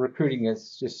 recruiting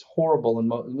is just horrible and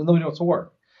nobody wants to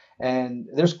work. And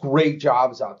there's great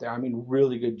jobs out there. I mean,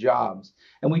 really good jobs.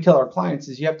 And we tell our clients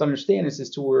is you have to understand is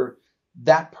as to where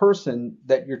that person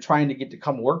that you're trying to get to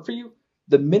come work for you,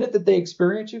 the minute that they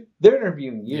experience you, they're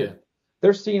interviewing you. Yeah.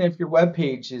 They're seeing if your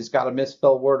webpage has got a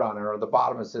misspelled word on it, or the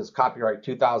bottom it says copyright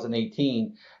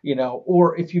 2018, you know,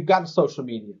 or if you've got a social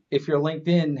media, if your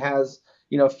LinkedIn has,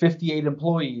 you know, 58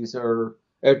 employees or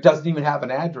it doesn't even have an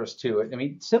address to it. I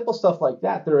mean, simple stuff like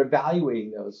that. They're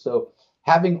evaluating those. So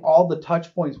having all the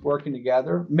touch points working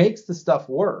together makes the stuff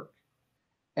work.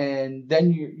 And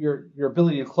then your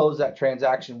ability to close that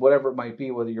transaction, whatever it might be,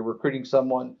 whether you're recruiting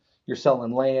someone, you're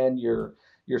selling land, you're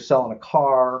selling a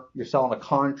car, you're selling a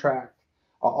contract,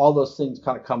 all those things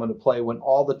kind of come into play when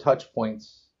all the touch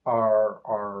points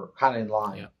are kind of in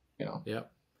line. Yeah. You know.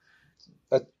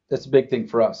 Yeah. That's a big thing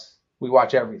for us. We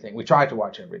watch everything. We try to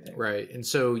watch everything. Right. And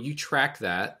so you track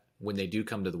that when they do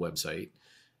come to the website.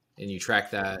 And you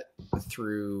track that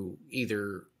through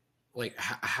either like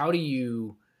how do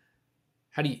you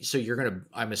so you're going to,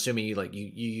 I'm assuming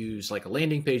you use like a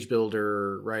landing page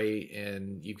builder, right?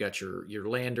 And you've got your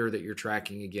lander that you're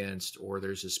tracking against, or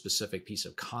there's a specific piece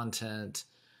of content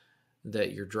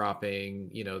that you're dropping,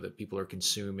 you know, that people are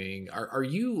consuming. Are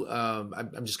you,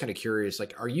 I'm just kind of curious,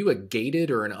 like, are you a gated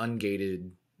or an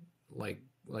ungated, like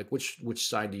which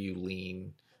side do you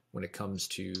lean when it comes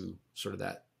to sort of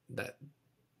that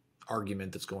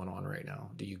argument that's going on right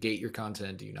now? Do you gate your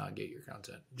content? Do you not gate your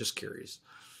content? Just curious.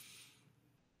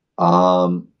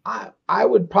 I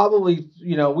would probably,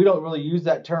 you know, we don't really use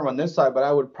that term on this side, but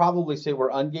I would probably say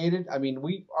we're ungated. I mean,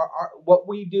 we are what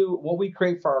we do, what we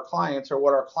create for our clients, or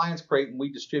what our clients create and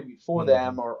we distribute for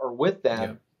them or with them.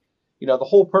 Yeah. You know, the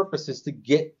whole purpose is to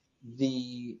get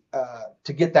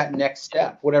that next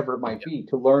step, whatever it might be,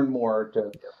 to learn more,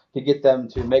 to get them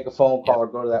to make a phone call or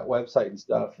go to that website and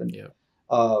stuff. And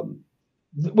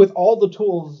with all the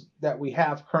tools that we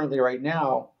have currently right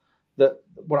now,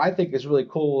 what I think is really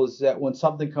cool is that when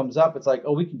something comes up, it's like,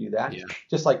 oh, we can do that. Yeah.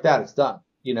 Just like that, it's done,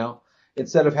 you know,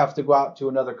 instead of have to go out to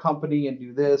another company and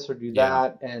do this or do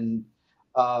that. And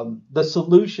the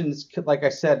solutions, like I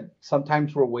said,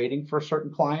 sometimes we're waiting for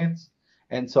certain clients.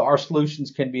 And so our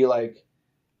solutions can be like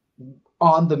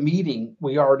on the meeting,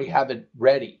 we already have it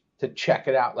ready to check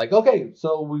it out. Like, okay,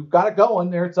 so we've got it going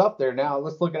there. It's up there now.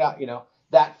 Let's look it out, you know,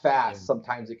 that fast. Yeah.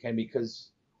 Sometimes it can be because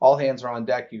all hands are on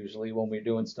deck usually when we're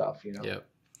doing stuff, you know? Yeah.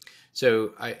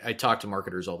 So I talk to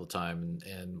marketers all the time,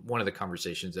 and one of the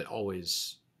conversations that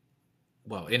always,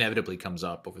 well, inevitably comes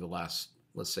up over the last,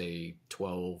 let's say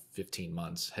 12, 15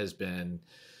 months has been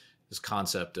this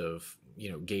concept of,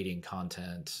 you know, gating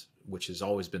content, which has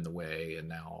always been the way. And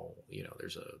now, you know,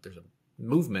 there's a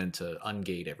movement to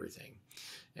ungate everything.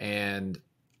 And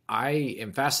I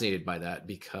am fascinated by that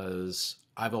because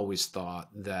I've always thought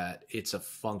that it's a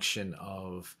function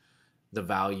of the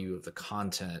value of the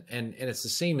content. And it's the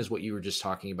same as what you were just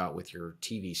talking about with your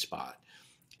TV spot.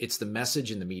 It's the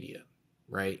message in the medium,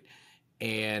 right?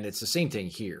 And it's the same thing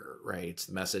here, right? It's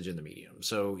the message in the medium.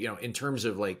 So, you know, in terms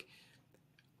of like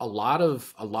a lot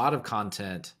of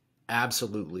content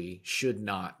absolutely should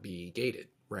not be gated,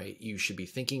 right? You should be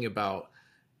thinking about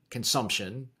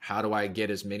consumption. How do I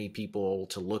get as many people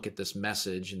to look at this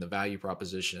message and the value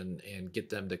proposition and get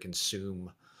them to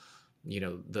consume, you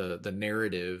know, the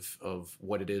narrative of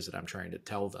what it is that I'm trying to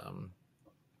tell them,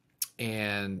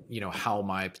 and, you know, how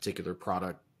my particular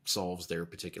product solves their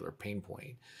particular pain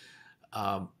point.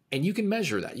 And you can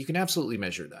measure that. You can absolutely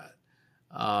measure that.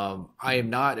 I am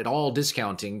not at all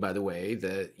discounting, by the way,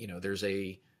 that, you know, there's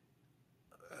a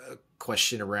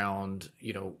question around,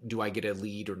 you know, do I get a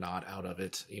lead or not out of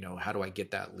it? You know, how do I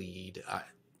get that lead? I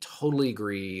totally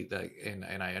agree that,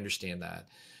 and I understand that.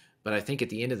 But I think at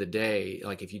the end of the day,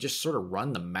 like if you just sort of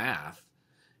run the math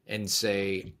and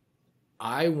say,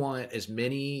 I want as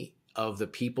many of the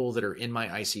people that are in my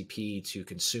ICP to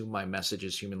consume my message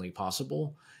as humanly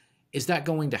possible, is that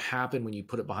going to happen when you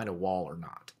put it behind a wall or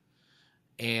not?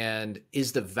 And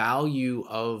is the value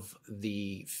of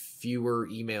the fewer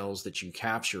emails that you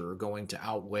capture going to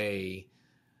outweigh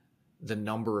the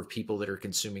number of people that are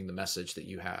consuming the message that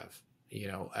you have,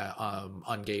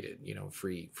 ungated,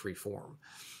 free form?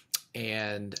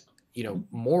 And,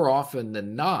 more often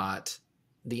than not,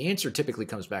 the answer typically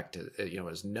comes back to,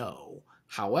 as no.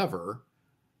 However,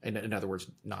 in other words,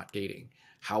 not gating.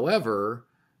 However,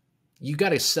 you got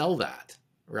to sell that,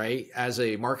 right? As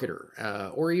a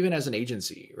marketer, or even as an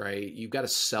agency, right? You've got to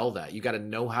sell that. You got to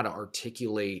know how to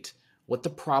articulate what the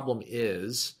problem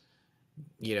is,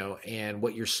 and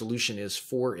what your solution is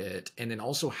for it. And then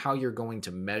also how you're going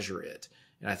to measure it.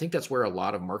 And I think that's where a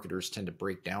lot of marketers tend to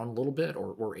break down a little bit,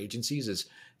 or agencies, is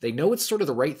they know it's sort of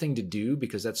the right thing to do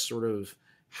because that's sort of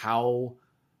how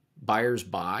buyers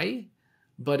buy.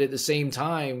 But at the same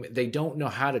time, they don't know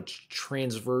how to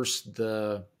transverse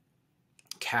the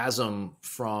chasm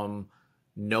from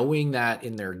knowing that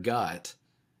in their gut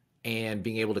and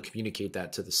being able to communicate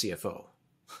that to the CFO.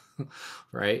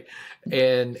 Right.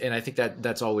 And I think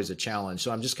that's always a challenge.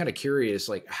 So I'm just kind of curious,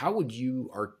 like, how would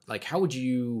you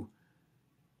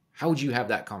have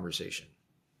that conversation?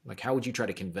 Like, how would you try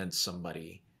to convince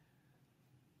somebody?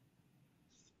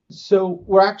 So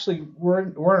we're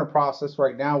in a process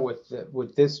right now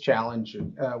with this challenge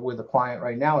with a client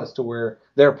right now, as to where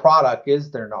their product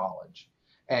is their knowledge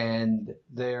and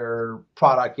their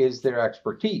product is their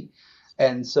expertise.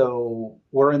 And so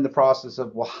we're in the process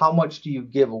of, well, how much do you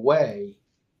give away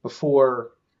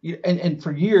before you, and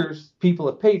for years people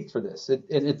have paid for this.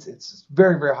 It's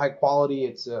very, very high quality.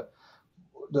 It's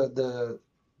the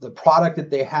product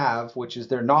that they have, which is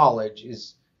their knowledge,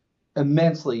 is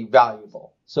immensely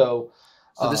valuable. So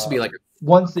this would be like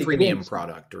once a premium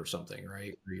product or something,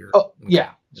 right?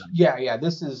 Yeah.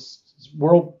 This is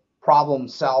world problem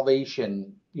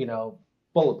salvation,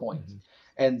 bullet points. Mm-hmm.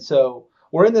 And so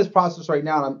we're in this process right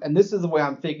now, and this is the way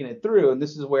I'm thinking it through, and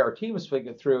this is the way our team is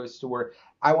thinking it through, is to where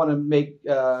I want to make,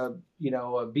 a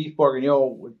beef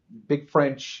bourguignon with big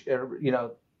French,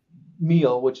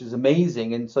 meal, which is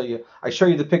amazing. And so I show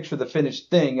you the picture of the finished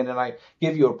thing, and then I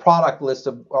give you a product list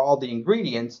of all the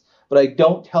ingredients, but I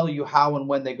don't tell you how and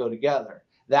when they go together.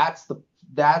 That's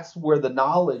where the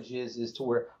knowledge is to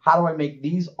where, how do I make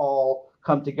these all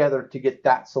come together to get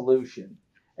that solution?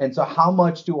 And so how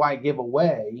much do I give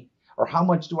away, or how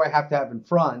much do I have to have in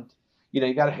front? You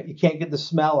can't get the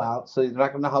smell out, so you're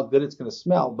not going to know how good it's going to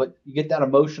smell, but you get that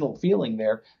emotional feeling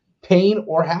there, pain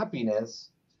or happiness,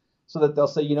 so that they'll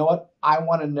say, you know what, I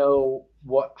want to know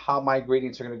how my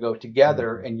ingredients are going to go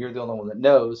together, and you're the only one that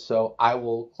knows, so I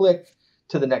will click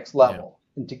to the next level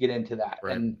and to get into that.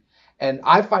 Right. And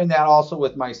I find that also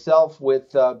with myself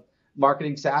with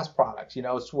marketing SaaS products.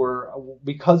 It's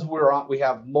because we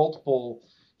have multiple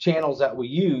channels that we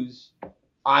use,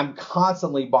 I'm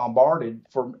constantly bombarded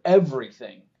from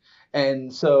everything.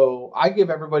 And so I give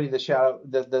everybody the shout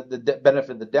out, the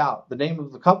benefit of the doubt. The name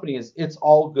of the company is It's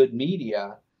All Good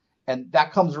Media. And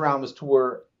that comes around as to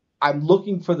where I'm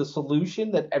looking for the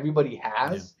solution that everybody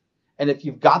has. Yeah. And if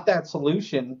you've got that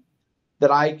solution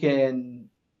that I can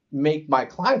make my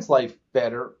client's life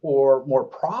better or more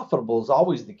profitable is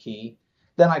always the key,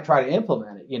 then I try to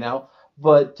implement it,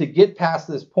 But to get past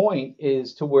this point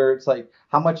is to where it's like,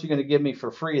 how much are you going to give me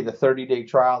for free? The 30-day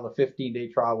trial, the 15-day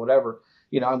trial, whatever.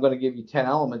 I'm going to give you 10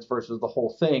 elements versus the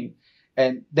whole thing.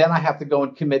 And then I have to go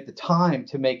and commit the time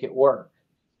to make it work,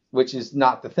 which is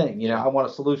not the thing. I want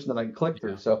a solution that I can click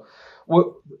through. So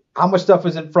how much stuff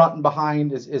is in front and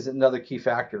behind is another key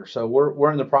factor. So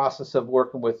we're in the process of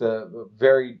working with a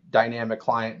very dynamic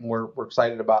client, and we're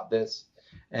excited about this.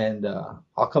 And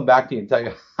I'll come back to you and tell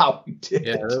you how we did.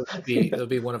 Yeah, that'll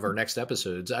be one of our next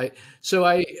episodes.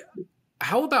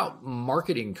 How about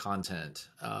marketing content?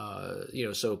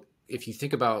 So if you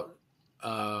think about,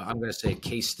 I'm going to say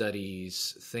case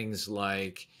studies, things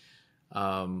like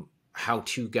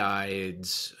how-to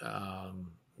guides,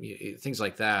 things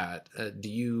like that.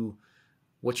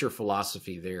 What's your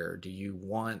philosophy there? Do you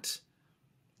want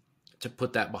to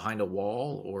put that behind a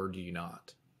wall, or do you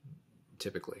not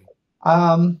typically?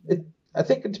 I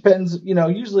think it depends.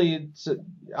 Usually it's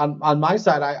on my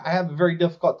side. I have a very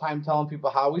difficult time telling people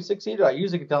how we succeeded. I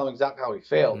usually can tell them exactly how we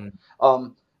failed.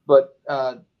 But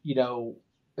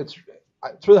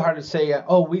it's really hard to say,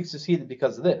 we succeeded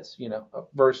because of this,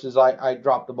 versus I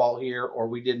dropped the ball here, or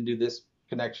we didn't do this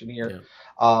connection here.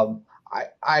 Yeah.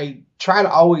 I try to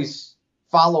always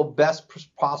follow best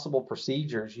possible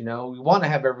procedures. We want to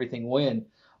have everything win.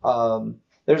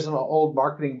 there's an old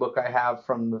marketing book I have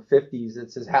from the 50s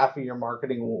that says half of your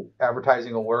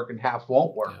advertising will work and half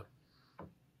won't work.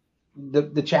 Yeah.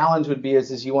 The challenge would be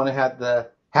is you want to have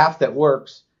the half that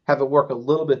works, have it work a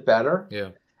little bit better. Yeah.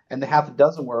 And the half that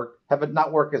doesn't work, have it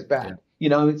not work as bad. Yeah. You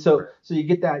know, so you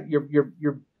get that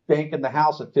you're banking the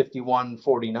house at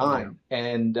 51.49, yeah.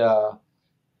 And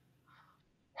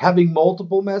having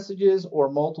multiple messages or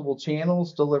multiple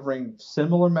channels delivering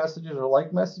similar messages or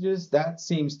like messages, that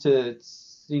seems to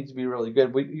be really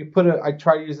good. I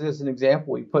try to use this as an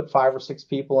example. We put 5 or 6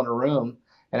 people in a room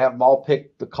and have them all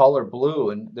pick the color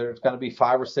blue, and there's going to be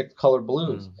 5 or 6 color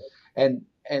blues, and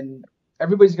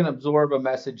everybody's going to absorb a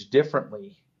message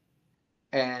differently.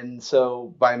 And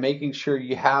so by making sure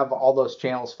you have all those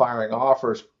channels firing off,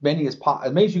 or as many as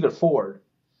you could afford,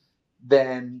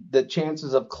 then the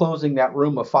chances of closing that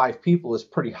room of 5 people is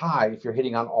pretty high if you're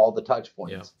hitting on all the touch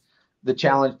points. Yeah. The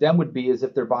challenge then would be is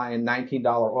if they're buying $19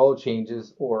 oil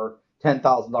changes or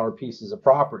 $10,000 pieces of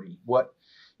property.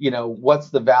 What's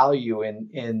the value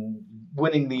in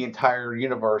winning the entire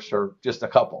universe or just a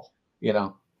couple?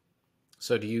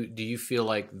 So do you feel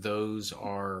like those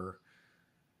are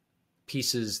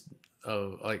pieces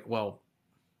of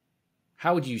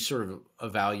how would you sort of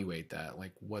evaluate that?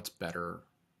 Like what's better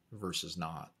versus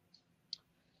not?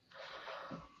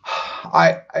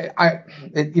 I'd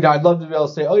love to be able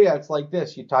to say, oh yeah, it's like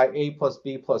this. You tie A plus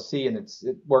B plus C and it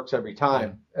works every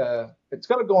time. Yeah. It's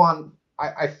going to go on.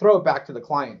 I throw it back to the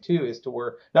client too, as to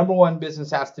where number one,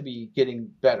 business has to be getting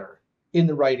better in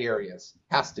the right areas,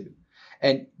 has to,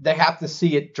 and they have to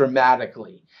see it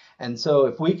dramatically. And so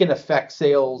if we can affect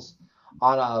sales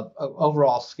on a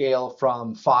overall scale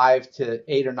from 5 to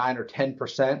 8 or 9 or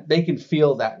 10%, they can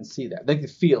feel that and see that. They can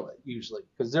feel it usually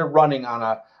because they're running on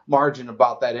a margin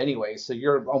about that anyway. So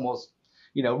you're almost,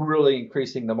 really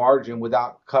increasing the margin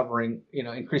without covering,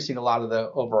 increasing a lot of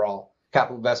the overall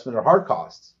capital investment or hard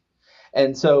costs.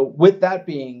 And so with that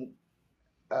being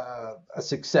a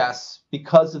success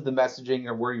because of the messaging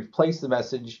or where you've placed the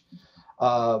message,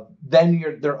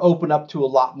 then they're open up to a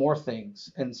lot more things.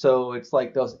 And so it's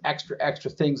like those extra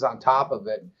things on top of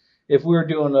it. If we were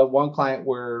doing one client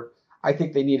where I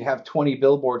think they need to have 20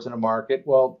 billboards in a market,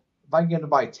 well, if I can get them to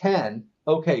buy 10,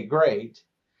 okay, great.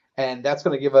 And that's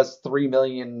going to give us 3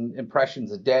 million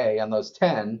impressions a day on those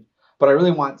 10, but I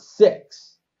really want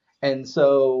 6. And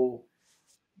so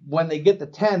when they get the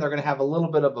 10, they're going to have a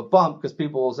little bit of a bump because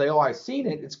people will say, oh, I've seen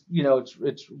it.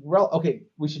 Okay,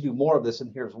 we should do more of this,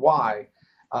 and here's why.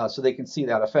 So they can see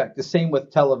that effect. The same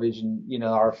with television.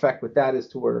 Our effect with that is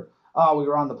to where, we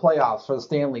were on the playoffs for the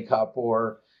Stanley Cup,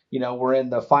 or, we're in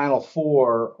the Final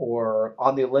Four, or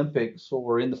on the Olympics, or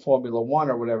we're in the Formula One,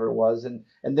 or whatever it was. And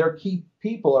their key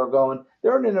people are going,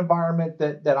 they're in an environment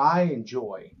that I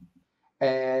enjoy.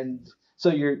 And so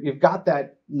you've got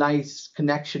that nice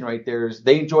connection right there.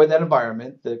 They enjoy that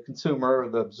environment, the consumer or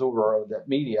the absorber of that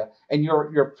media, and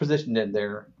you're positioned in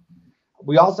there.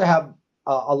 We also have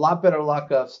a lot better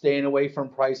luck of staying away from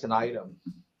price and item.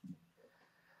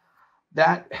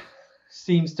 That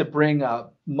seems to bring a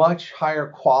much higher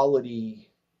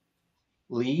quality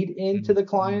lead into the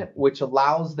client, which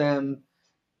allows them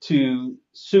to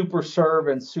super serve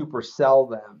and super sell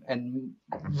them. And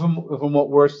from what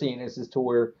we're seeing is to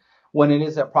where when it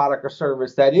is a product or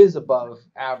service that is above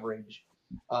average,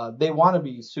 they want to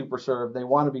be super served. They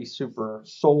want to be super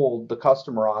sold the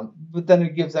customer on, but then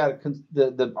it gives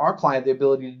that our client the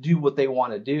ability to do what they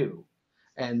want to do.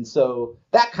 And so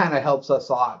that kind of helps us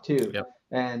a lot too. Yep.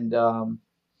 And,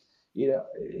 you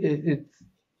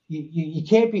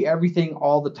can't be everything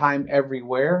all the time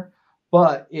everywhere,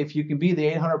 but if you can be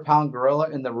the 800-pound gorilla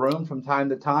in the room from time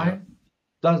to time,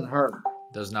 doesn't hurt.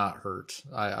 Does not hurt.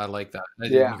 I like that. I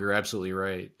think you're absolutely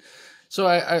right. So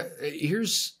I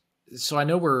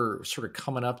know we're sort of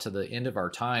coming up to the end of our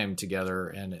time together,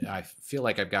 and I feel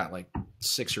like I've got like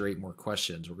 6 or 8 more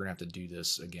questions. We're going to have to do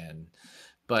this again.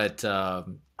 But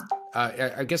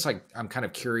I guess I'm kind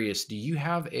of curious, do you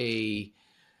have a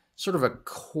sort of a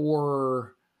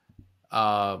core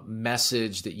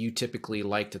message that you typically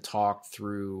like to talk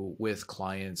through with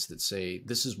clients that say,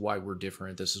 this is why we're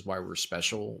different, this is why we're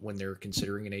special, when they're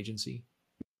considering an agency?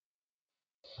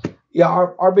 Yeah,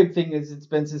 our big thing is, it's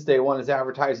been since day one, is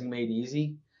advertising made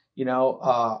easy.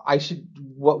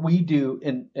 What we do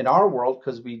in our world,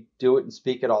 because we do it and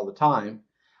speak it all the time.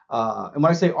 And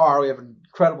when I say we have an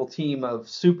incredible team of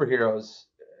superheroes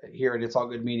here at It's All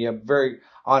Good Media. I'm very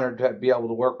honored to be able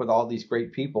to work with all these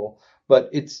great people, but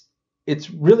it's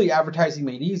really advertising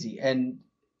made easy. And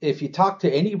if you talk to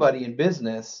anybody in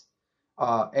business,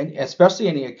 and especially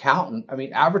any accountant, I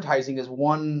mean, advertising is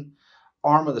one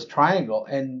arm of this triangle,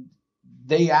 and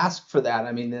they ask for that.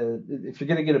 I mean, if you're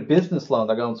going to get a business loan,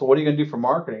 they're going, so what are you going to do for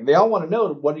marketing? They all want to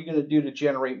know, what are you going to do to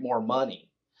generate more money,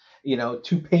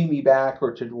 to pay me back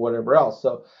or to whatever else.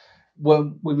 So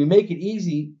when we make it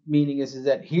easy, meaning is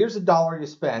that here's $1 you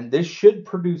spend. This should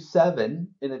produce 7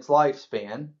 in its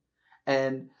lifespan.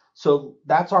 And so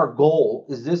that's our goal,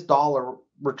 is this dollar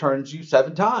returns you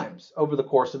 7 times over the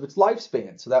course of its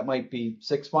lifespan. So that might be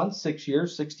 6 months, 6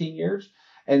 years, 16 years.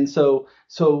 And so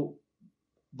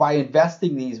by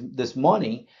investing this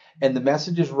money, and the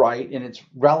message is right and it's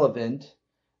relevant,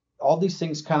 all these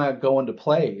things kind of go into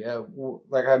play.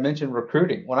 Like I mentioned,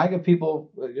 recruiting. When I get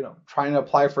people, trying to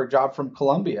apply for a job from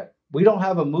Colombia, we don't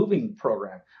have a moving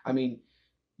program. I mean,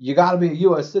 you got to be a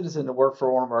U.S. citizen to work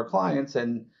for one of our clients,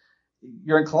 and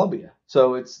you're in Colombia.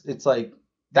 So it's like,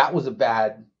 that was a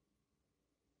bad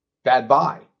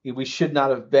buy. We should not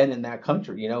have been in that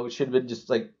country. It should have been just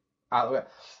like,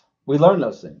 we learn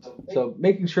those things. So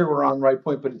making sure we're on the right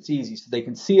point, but it's easy so they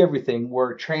can see everything.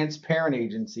 We're a transparent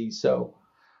agency. So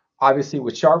obviously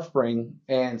with SharpSpring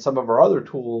and some of our other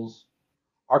tools,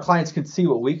 our clients can see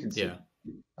what we can see.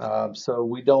 Yeah. So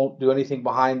we don't do anything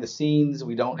behind the scenes.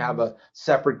 We don't have a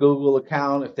separate Google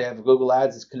account. If they have Google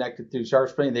ads, it's connected through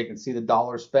SharpSpring. They can see the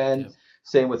dollar spend. Yep.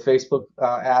 Same with Facebook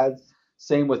ads.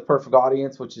 Same with Perfect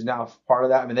Audience, which is now part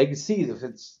of that. I mean, they can see if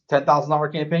it's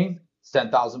 $10,000 campaign, it's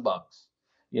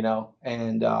 $10,000,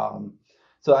 And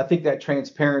so I think that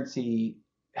transparency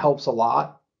helps a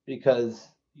lot, because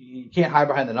you can't hide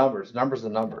behind the numbers. Numbers are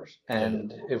numbers.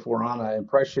 And if we're on an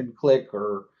impression click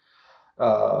or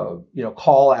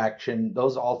call action,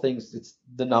 those are all things. It's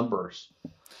the numbers.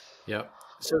 Yeah.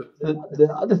 So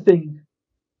the other thing,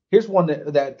 here's one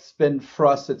that's been for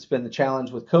us. It's been the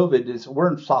challenge with COVID is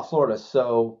we're in South Florida,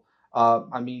 so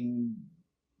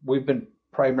we've been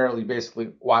primarily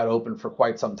basically wide open for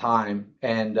quite some time,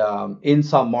 and in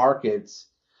some markets,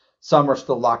 some are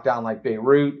still locked down, like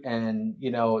Beirut, and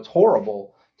it's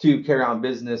horrible to carry on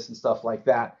business and stuff like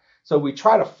that. So we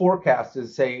try to forecast,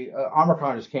 as say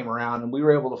Omicron just came around, and we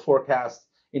were able to forecast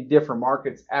in different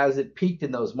markets as it peaked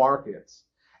in those markets.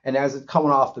 And as it's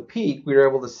coming off the peak, we were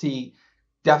able to see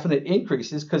definite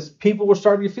increases because people were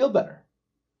starting to feel better.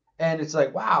 And it's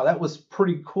like, wow, that was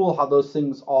pretty cool how those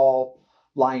things all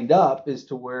lined up as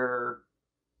to where,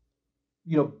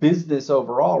 business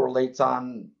overall relates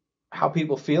on how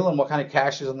people feel and what kind of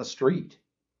cash is on the street.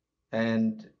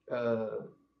 And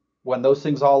when those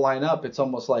things all line up, it's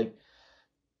almost like,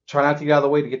 try not to get out of the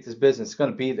way to get this business. It's going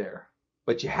to be there,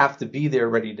 but you have to be there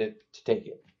ready to take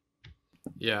it.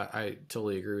 Yeah, I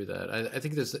totally agree with that. I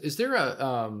think is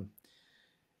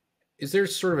there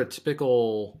sort of a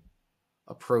typical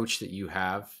approach that you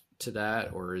have to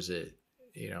that, or is it,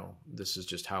 this is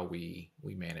just how we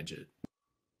manage it?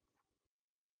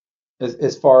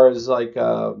 As far as like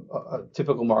a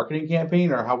typical marketing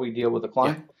campaign or how we deal with a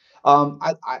client,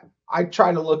 I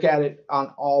try to look at it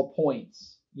on all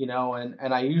points,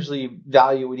 and I usually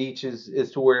value it each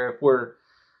as to where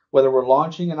whether we're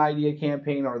launching an idea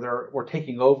campaign or we're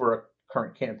taking over a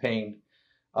current campaign,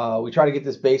 we try to get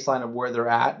this baseline of where they're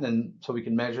at, and so we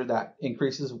can measure that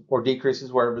increases or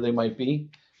decreases wherever they might be.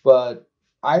 But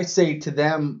I say to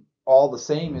them all the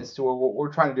same as to what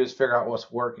we're trying to do is figure out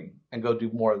what's working and go do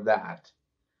more of that.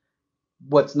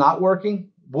 What's not working,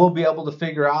 we'll be able to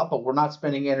figure out, but we're not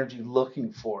spending energy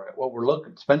looking for it. What we're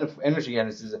spending energy on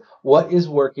is what is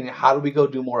working and how do we go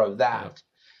do more of that. Yeah.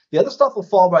 The other stuff will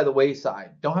fall by the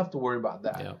wayside. Don't have to worry about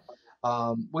that.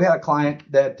 Yeah. We had a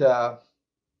client that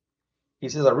he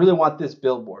says, I really want this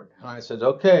billboard. And I said,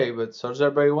 okay, but so does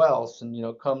everybody else.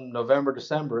 And, come November,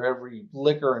 December, every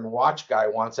liquor and watch guy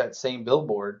wants that same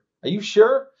billboard. Are you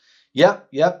sure? Yep.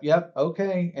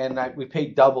 Okay. And we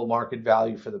paid double market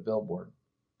value for the billboard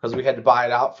because we had to buy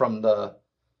it out from the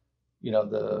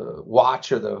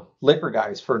watch or the liquor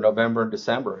guys for November and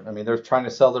December. I mean, they're trying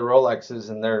to sell their Rolexes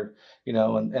and their,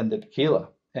 and the tequila.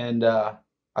 And I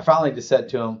finally just said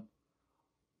to him,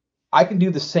 I can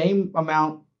do the same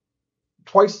amount,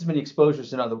 twice as many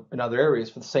exposures in other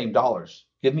areas for the same dollars.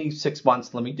 Give me 6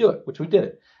 months, let me do it, which we did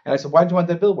it. And I said, why'd you want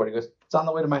that billboard? He goes, it's on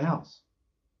the way to my house.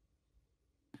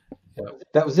 Yep.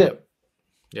 That was it.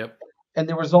 Yep. And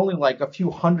there was only like a few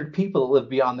hundred people that lived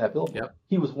beyond that billboard. Yep.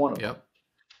 He was one of them.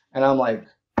 And I'm like,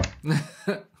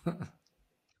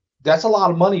 that's a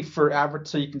lot of money for average,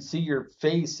 so you can see your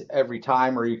face every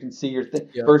time, or you can see your thing.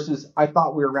 Yep. Versus, I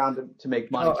thought we were around to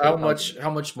make money. How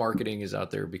much marketing is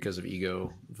out there because of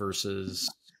ego versus,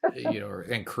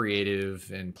 and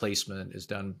creative and placement is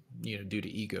done, due to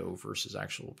ego versus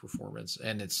actual performance,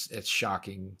 and it's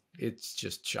shocking. It's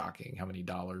just shocking how many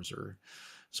dollars are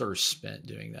sort of spent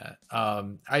doing that.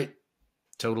 I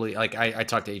totally. Like I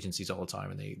talk to agencies all the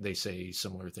time, and they say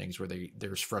similar things where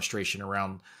there's frustration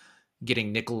around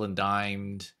getting nickel and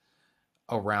dimed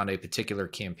around a particular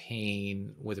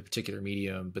campaign with a particular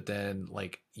medium, but then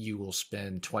like you will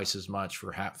spend twice as much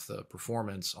for half the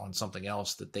performance on something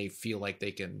else that they feel like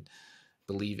they can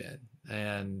believe in,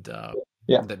 and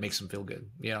Yeah. that makes them feel good,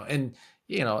 and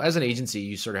as an agency,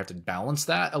 you sort of have to balance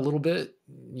that a little bit,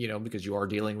 because you are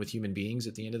dealing with human beings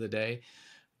at the end of the day.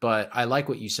 But I like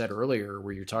what you said earlier,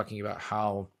 where you're talking about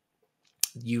how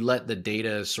you let the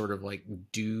data sort of like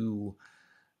do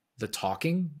the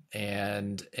talking,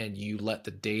 and you let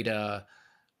the data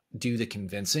do the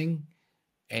convincing,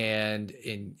 and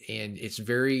it's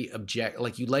very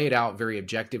like you lay it out very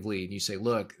objectively, and you say,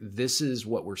 look, this is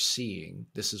what we're seeing,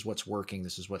 this is what's working,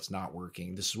 this is what's not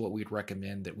working, this is what we'd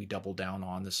recommend that we double down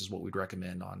on, this is what we'd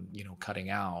recommend on cutting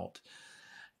out.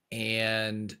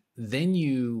 And then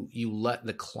you let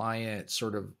the client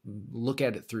sort of look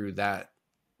at it through that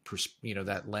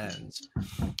that lens.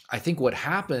 I think what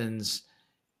happens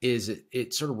is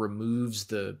it sort of removes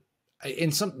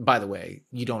by the way,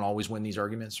 you don't always win these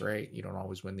arguments, right? You don't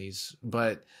always win these,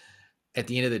 but at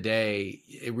the end of the day,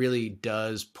 it really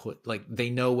does put, like,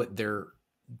 they know what they're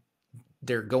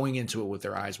going into it with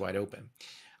their eyes wide open.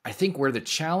 I think where the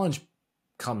challenge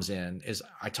comes in is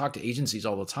I talk to agencies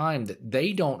all the time that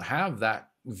they don't have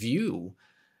that view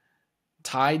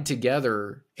tied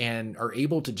together and are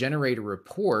able to generate a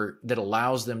report that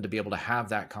allows them to be able to have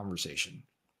that conversation.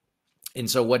 And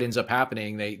so what ends up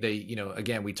happening, they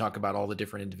again, we talk about all the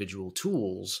different individual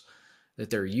tools that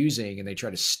they're using, and they try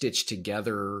to stitch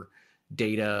together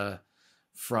data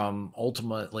from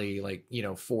ultimately like,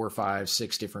 4, 5,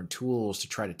 6 different tools to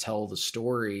try to tell the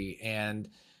story. And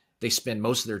they spend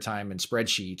most of their time in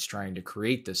spreadsheets trying to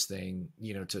create this thing,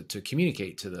 to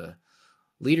communicate to the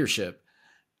leadership,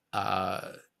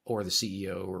 or the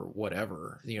CEO or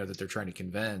whatever, that they're trying to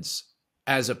convince,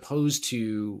 as opposed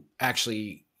to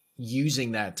actually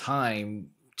using that time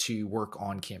to work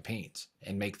on campaigns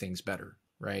and make things better.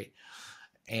 Right.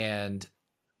 And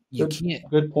you can't.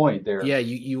 Good point there. Yeah.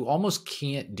 You almost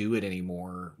can't do it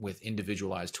anymore with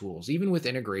individualized tools, even with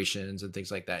integrations and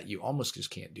things like that. You almost just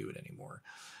can't do it anymore.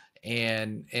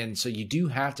 And so you do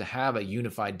have to have a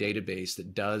unified database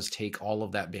that does take all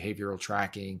of that behavioral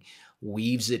tracking,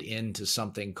 weaves it into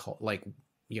something like,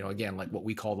 again, like what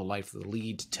we call the life of the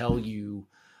lead, to tell you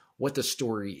what the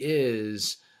story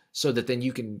is, so that then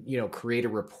you can, create a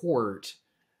report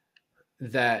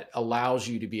that allows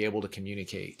you to be able to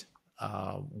communicate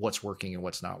what's working and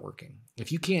what's not working.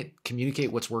 If you can't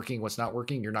communicate what's working, what's not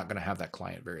working, you're not going to have that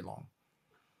client very long.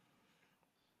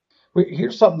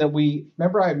 Here's something that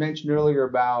remember I mentioned earlier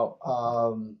about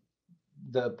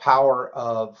the power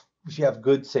of, if you have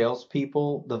good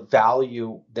salespeople, the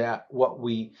value that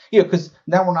because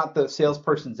now we're not the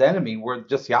salesperson's enemy. We're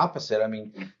just the opposite. I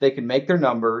mean, they can make their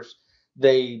numbers,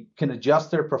 they can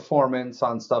adjust their performance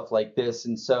on stuff like this.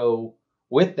 And so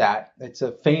with that, it's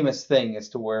a famous thing as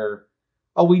to where,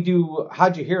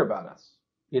 how'd you hear about us?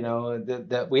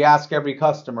 That we ask every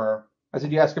customer. I said,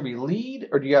 do you ask every lead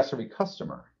or do you ask every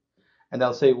customer? And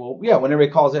they'll say, well, yeah, when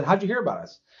everybody calls in, how'd you hear about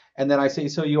us? And then I say,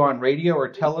 so you on radio or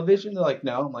television? They're like,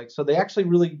 no. I'm like, so they actually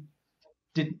really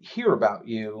didn't hear about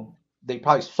you. They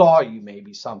probably saw you,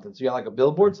 maybe something. So you're like a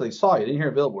billboard. So they saw you, didn't hear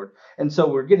a billboard. And so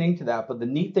we're getting into that. But the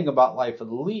neat thing about Life of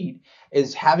the Lead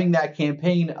is having that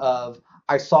campaign of,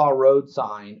 I saw a road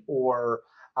sign, or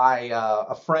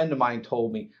a friend of mine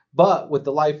told me. But with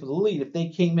the Life of the Lead, if they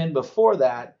came in before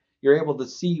that, you're able to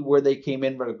see where they came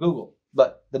in from Google.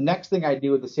 But the next thing I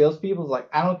do with the salespeople is like,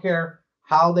 I don't care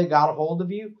how they got a hold of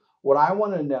you. What I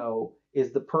want to know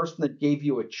is the person that gave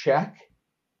you a check,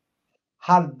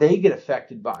 how did they get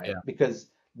affected by it? Yeah.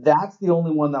 Because that's the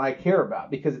only one that I care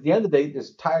about. Because at the end of the day,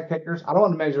 there's tire kickers. I don't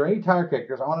want to measure any tire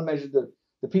kickers. I want to measure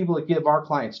the people that give our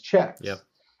clients checks. Yep.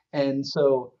 And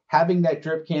so having that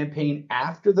drip campaign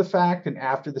after the fact and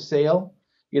after the sale,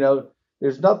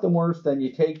 there's nothing worse than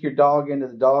you take your dog into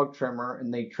the dog trimmer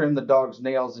and they trim the dog's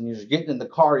nails, and you're just getting in the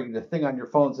car, you get a thing on your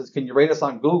phone that says, can you rate us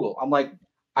on Google? I'm like,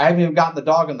 I haven't even gotten the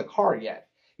dog in the car yet.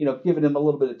 Giving him a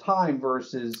little bit of time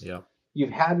versus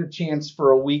you've had a chance for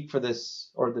a week for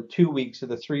this, or the 2 weeks or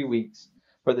the 3 weeks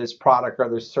for this product or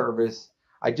this service.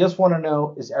 I just want to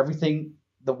know, is everything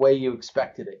the way you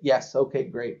expected it? Yes. Okay,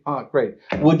 great. Great.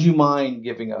 Would you mind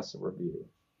giving us a review?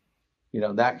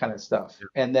 That kind of stuff.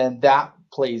 And then that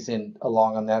plays in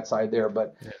along on that side there.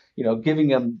 But, giving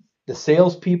them the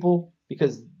salespeople,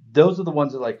 because those are the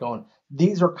ones that are like going,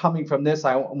 these are coming from this,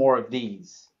 I want more of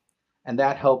these. And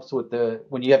that helps with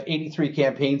when you have 83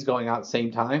 campaigns going out at the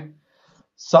same time,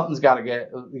 something's got to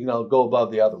go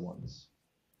above the other ones.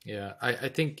 Yeah. I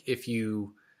think if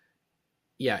you,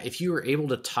 yeah, if you were able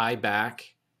to tie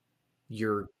back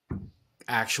your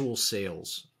actual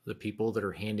sales, the people that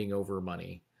are handing over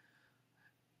money,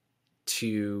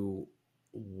 to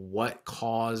what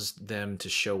caused them to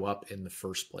show up in the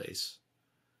first place,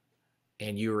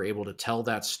 and you were able to tell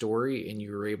that story, and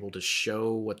you were able to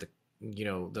show what the,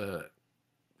 the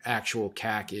actual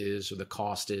CAC is, or the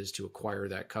cost is to acquire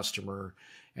that customer,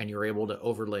 and you're able to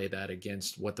overlay that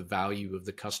against what the value of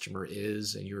the customer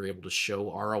is, and you're able to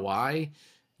show ROI,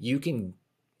 you can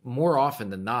more often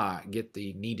than not get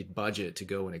the needed budget to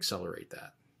go and accelerate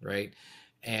that, right?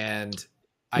 And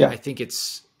I Yeah. think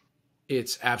it's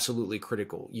absolutely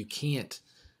critical. You can't,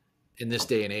 in this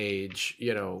day and age,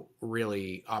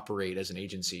 really operate as an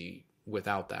agency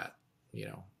without that.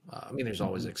 I mean, there's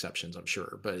always Mhm. exceptions, I'm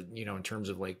sure, but in terms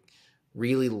of like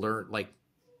really like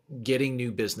getting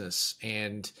new business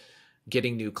and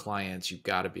getting new clients, you've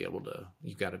got to be able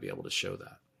to show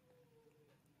that.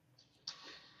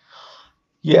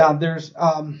 Yeah,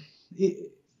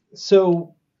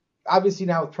 so obviously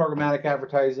now with programmatic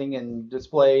advertising and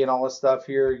display and all this stuff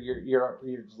here, you're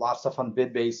a lot of stuff on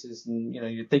bid basis, and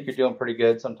you think you're doing pretty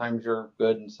good. Sometimes you're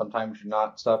good, and sometimes you're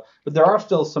not stuff. But there are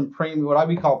still some premium, what I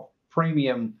would call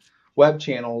premium web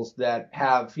channels that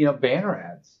have banner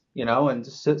ads, and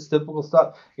just typical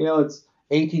stuff. It's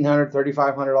 $1,800,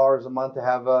 $3,500 a month to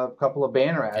have a couple of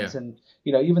banner Yeah. ads, and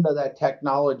even though that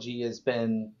technology has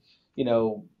been you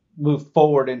know move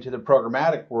forward into the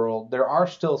programmatic world, there are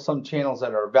still some channels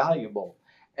that are valuable.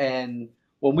 And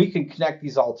when we can connect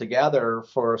these all together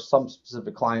for some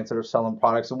specific clients that are selling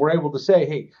products, and we're able to say,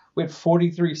 hey, we had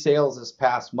 43 sales this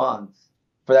past month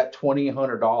for that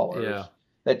 $2,800 Yeah.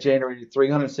 that generated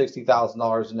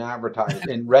 $360,000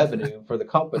 in revenue for the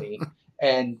company,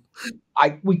 and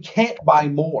we can't buy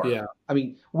more. Yeah. I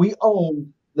mean, we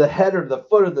own the header, the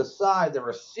footer, the side, the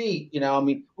receipt. I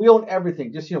mean, we own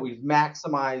everything. Just we've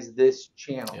maximized this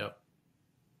channel. Yeah.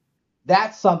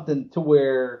 That's something to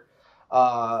where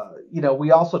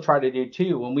we also try to do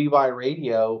too. When we buy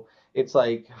radio, it's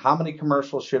like, how many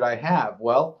commercials should I have?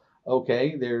 Well,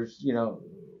 okay, there's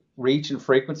reach and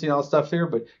frequency and all that stuff here,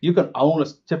 but you can own a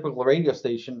typical radio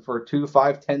station for $2,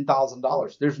 $5,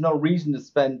 $10,000. There's no reason to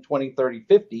spend 20, 30,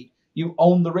 50. You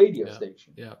own the radio Yeah.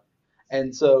 station. Yeah.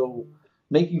 And so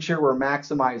making sure we're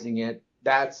maximizing it,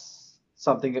 that's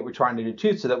something that we're trying to do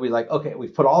too, so that okay,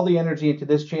 we've put all the energy into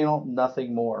this channel,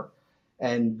 nothing more.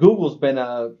 And Google's been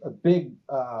a big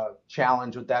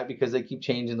challenge with that, because they keep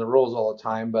changing the rules all the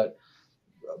time. But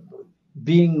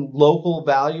being local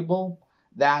valuable,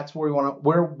 that's where we want to,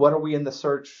 what are we in the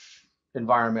search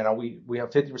environment? Are we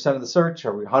have 50% of the search?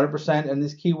 Are we 100% in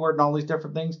this keyword and all these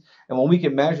different things? And when we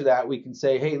can measure that, we can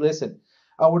say, hey, listen,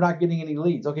 we're not getting any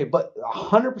leads. Okay, but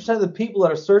 100% of the people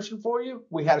that are searching for you,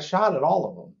 we had a shot at all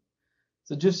of them.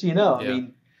 So just so you know, I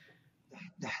mean,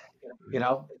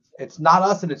 it's not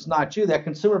us and it's not you. That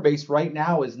consumer base right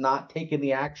now is not taking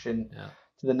the action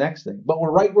to the next thing. But we're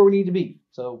right where we need to be.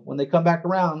 So when they come back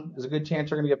around, there's a good chance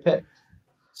they're going to get picked.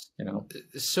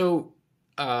 So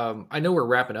I know we're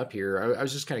wrapping up here. I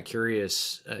was just kind of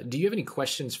curious. Do you have any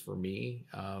questions for me?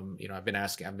 I've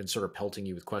been sort of pelting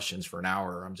you with questions for an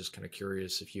hour. I'm just kind of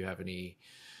curious if you have any,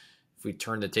 if we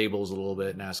turn the tables a little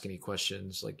bit and ask any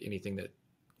questions, like anything that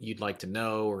you'd like to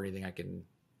know or anything I can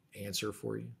answer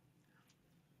for you.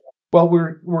 Well,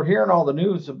 we're hearing all the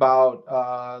news about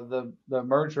the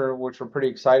merger, which we're pretty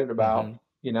excited about,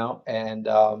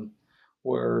 and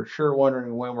we're sure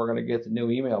wondering when we're going to get the new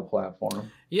email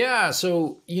platform. Yeah,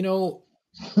 so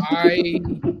I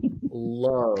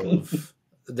love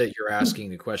that you're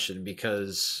asking the question,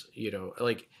 because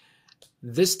like,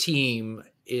 this team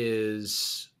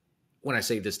is, when I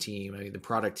say this team, I mean the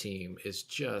product team is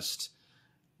just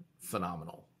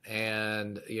phenomenal.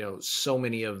 And so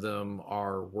many of them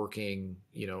are working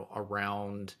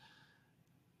around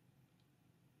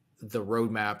the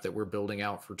roadmap that we're building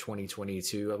out for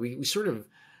 2022. We sort of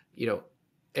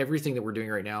everything that we're doing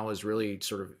right now is really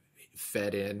sort of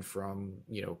fed in from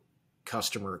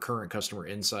current customer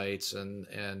insights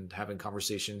and having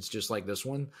conversations just like this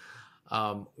one.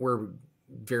 We're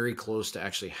very close to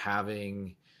actually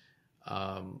having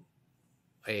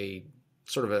a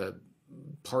sort of a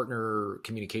partner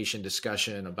communication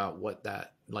discussion about what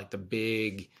that, like, the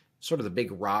big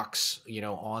rocks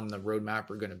on the roadmap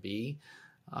are going to be.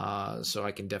 So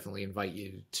I can definitely invite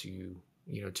you to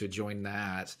join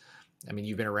that. I mean,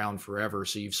 you've been around forever,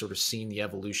 so you've sort of seen the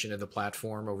evolution of the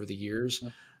platform over the years.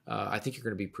 I think you're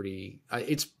going to be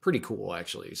it's pretty cool,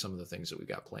 actually, some of the things that we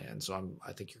got planned. So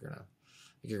I think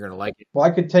you're going to like it. Well,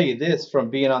 I could tell you this from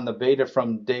being on the beta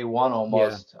from day one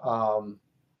almost.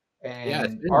 Yeah,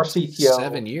 it's And been our CTO,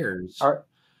 7 years. our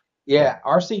Yeah. yeah,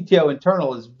 our CTO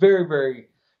internal is very, very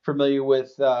familiar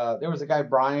with. There was a guy,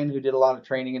 Brian, who did a lot of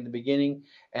training in the beginning,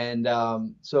 and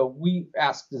so we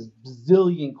asked this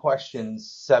bazillion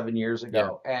questions 7 years Yeah.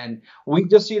 ago, and we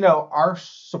just, our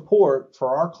support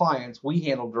for our clients, we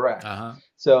handle direct. Uh-huh.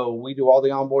 So we do all the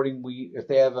onboarding. If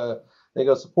they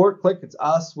go support, click, it's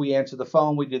us. We answer the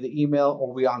phone, we do the email,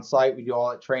 or we on site, we do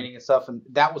all that training and stuff. And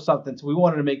that was something. So we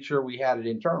wanted to make sure we had it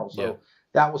internal. So. Yeah.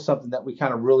 That was something that we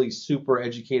kind of really super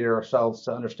educated ourselves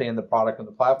to understand the product and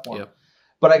the platform. Yep.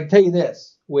 But I can tell you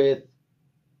this,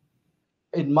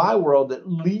 in my world, at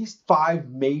least 5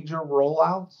 major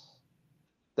rollouts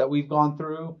that we've gone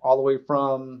through, all the way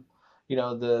from,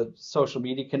 the social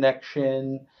media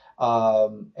connection,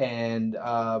 and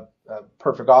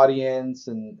perfect audience,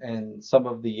 and some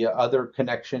of the other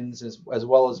connections, as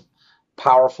well as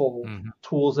powerful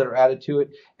tools that are added to it.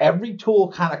 Every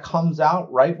tool kind of comes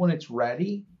out right when it's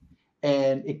ready,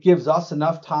 and it gives us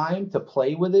enough time to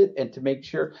play with it and to make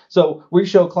sure. So we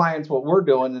show clients what we're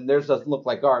doing, and theirs doesn't look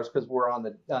like ours because we're on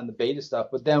the beta stuff.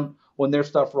 But then when their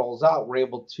stuff rolls out, we're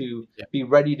able to be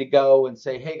ready to go and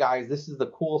say, hey guys, this is the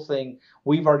cool thing.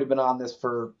 We've already been on this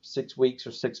for 6 weeks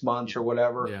or 6 months or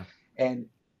whatever. And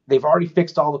they've already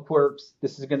fixed all the quirks.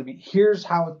 This is going to be, here's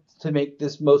how to make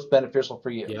this most beneficial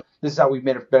for you. This is how we've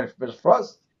made it beneficial for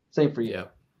us. Same for you.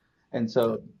 And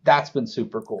so that's been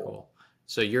super cool.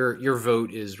 So your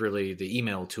vote is really the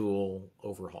email tool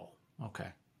overhaul. Okay.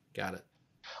 Got it.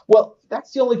 Well,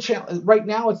 that's the only challenge right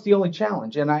now. It's the only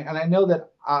challenge. And I know that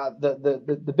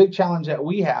the big challenge that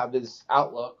we have is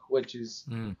Outlook, which is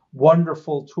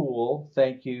wonderful tool.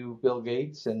 Thank you, Bill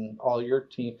Gates and all your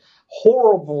team.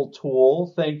 Horrible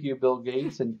tool. Thank you, Bill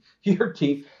Gates and your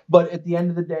team. But at the end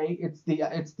of the day, it's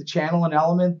the channel and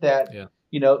element that,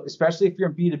 especially if you're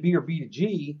in B2B or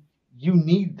B2G, you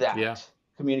need that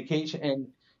communication, and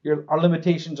our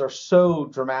limitations are so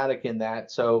dramatic in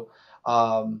that. So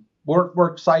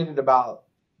we're excited about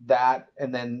that.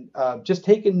 And then just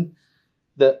taking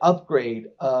the upgrade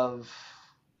of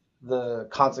the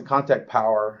constant contact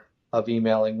power of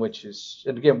emailing, which is,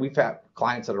 and again, we've had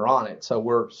clients that are on it, so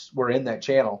we're in that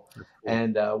channel,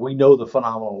 and we know the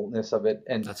phenomenalness of it.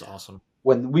 And that's awesome.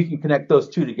 When we can connect those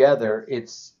two together,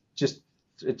 it's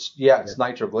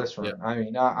nitroglycerin. I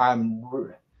mean,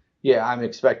 I'm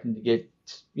expecting to get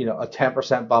a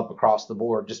 10% bump across the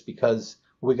board just because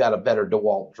we got a better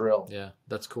DeWalt drill. Yeah,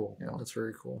 that's cool. That's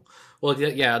very cool. Well,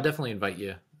 yeah, I'll definitely invite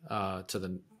you to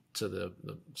the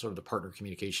sort of the partner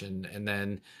communication, and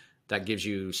then that gives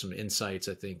you some insights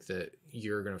I think that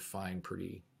you're going to find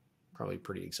probably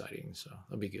pretty exciting. So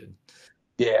that'll be good.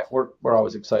 Yeah, we're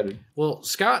always excited. Well,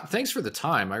 Scott, thanks for the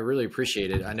time. I really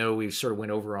appreciate it. I know we sort of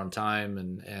went over on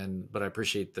time, but I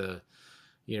appreciate the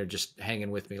just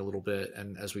hanging with me a little bit,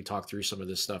 and as we talk through some of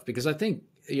this stuff, because I think,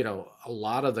 a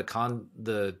lot of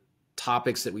the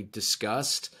topics that we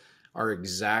discussed are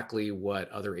exactly what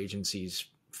other agencies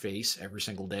face every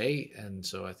single day. And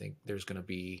so I think there's going to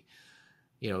be,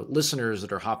 listeners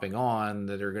that are hopping on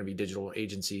that are going to be digital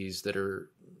agencies that are,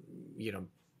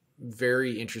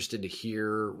 very interested to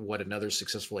hear what another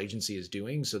successful agency is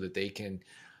doing so that they can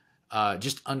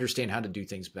just understand how to do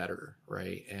things better,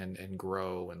 right? And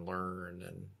grow and learn.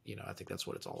 And, I think that's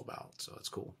what it's all about. So that's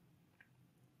cool.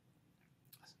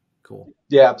 Cool.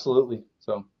 Yeah, absolutely.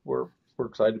 So we're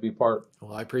excited to be part.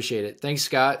 Well, I appreciate it. Thanks,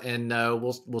 Scott. And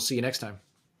we'll see you next time.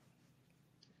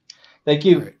 Thank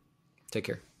you. All right. Take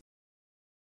care.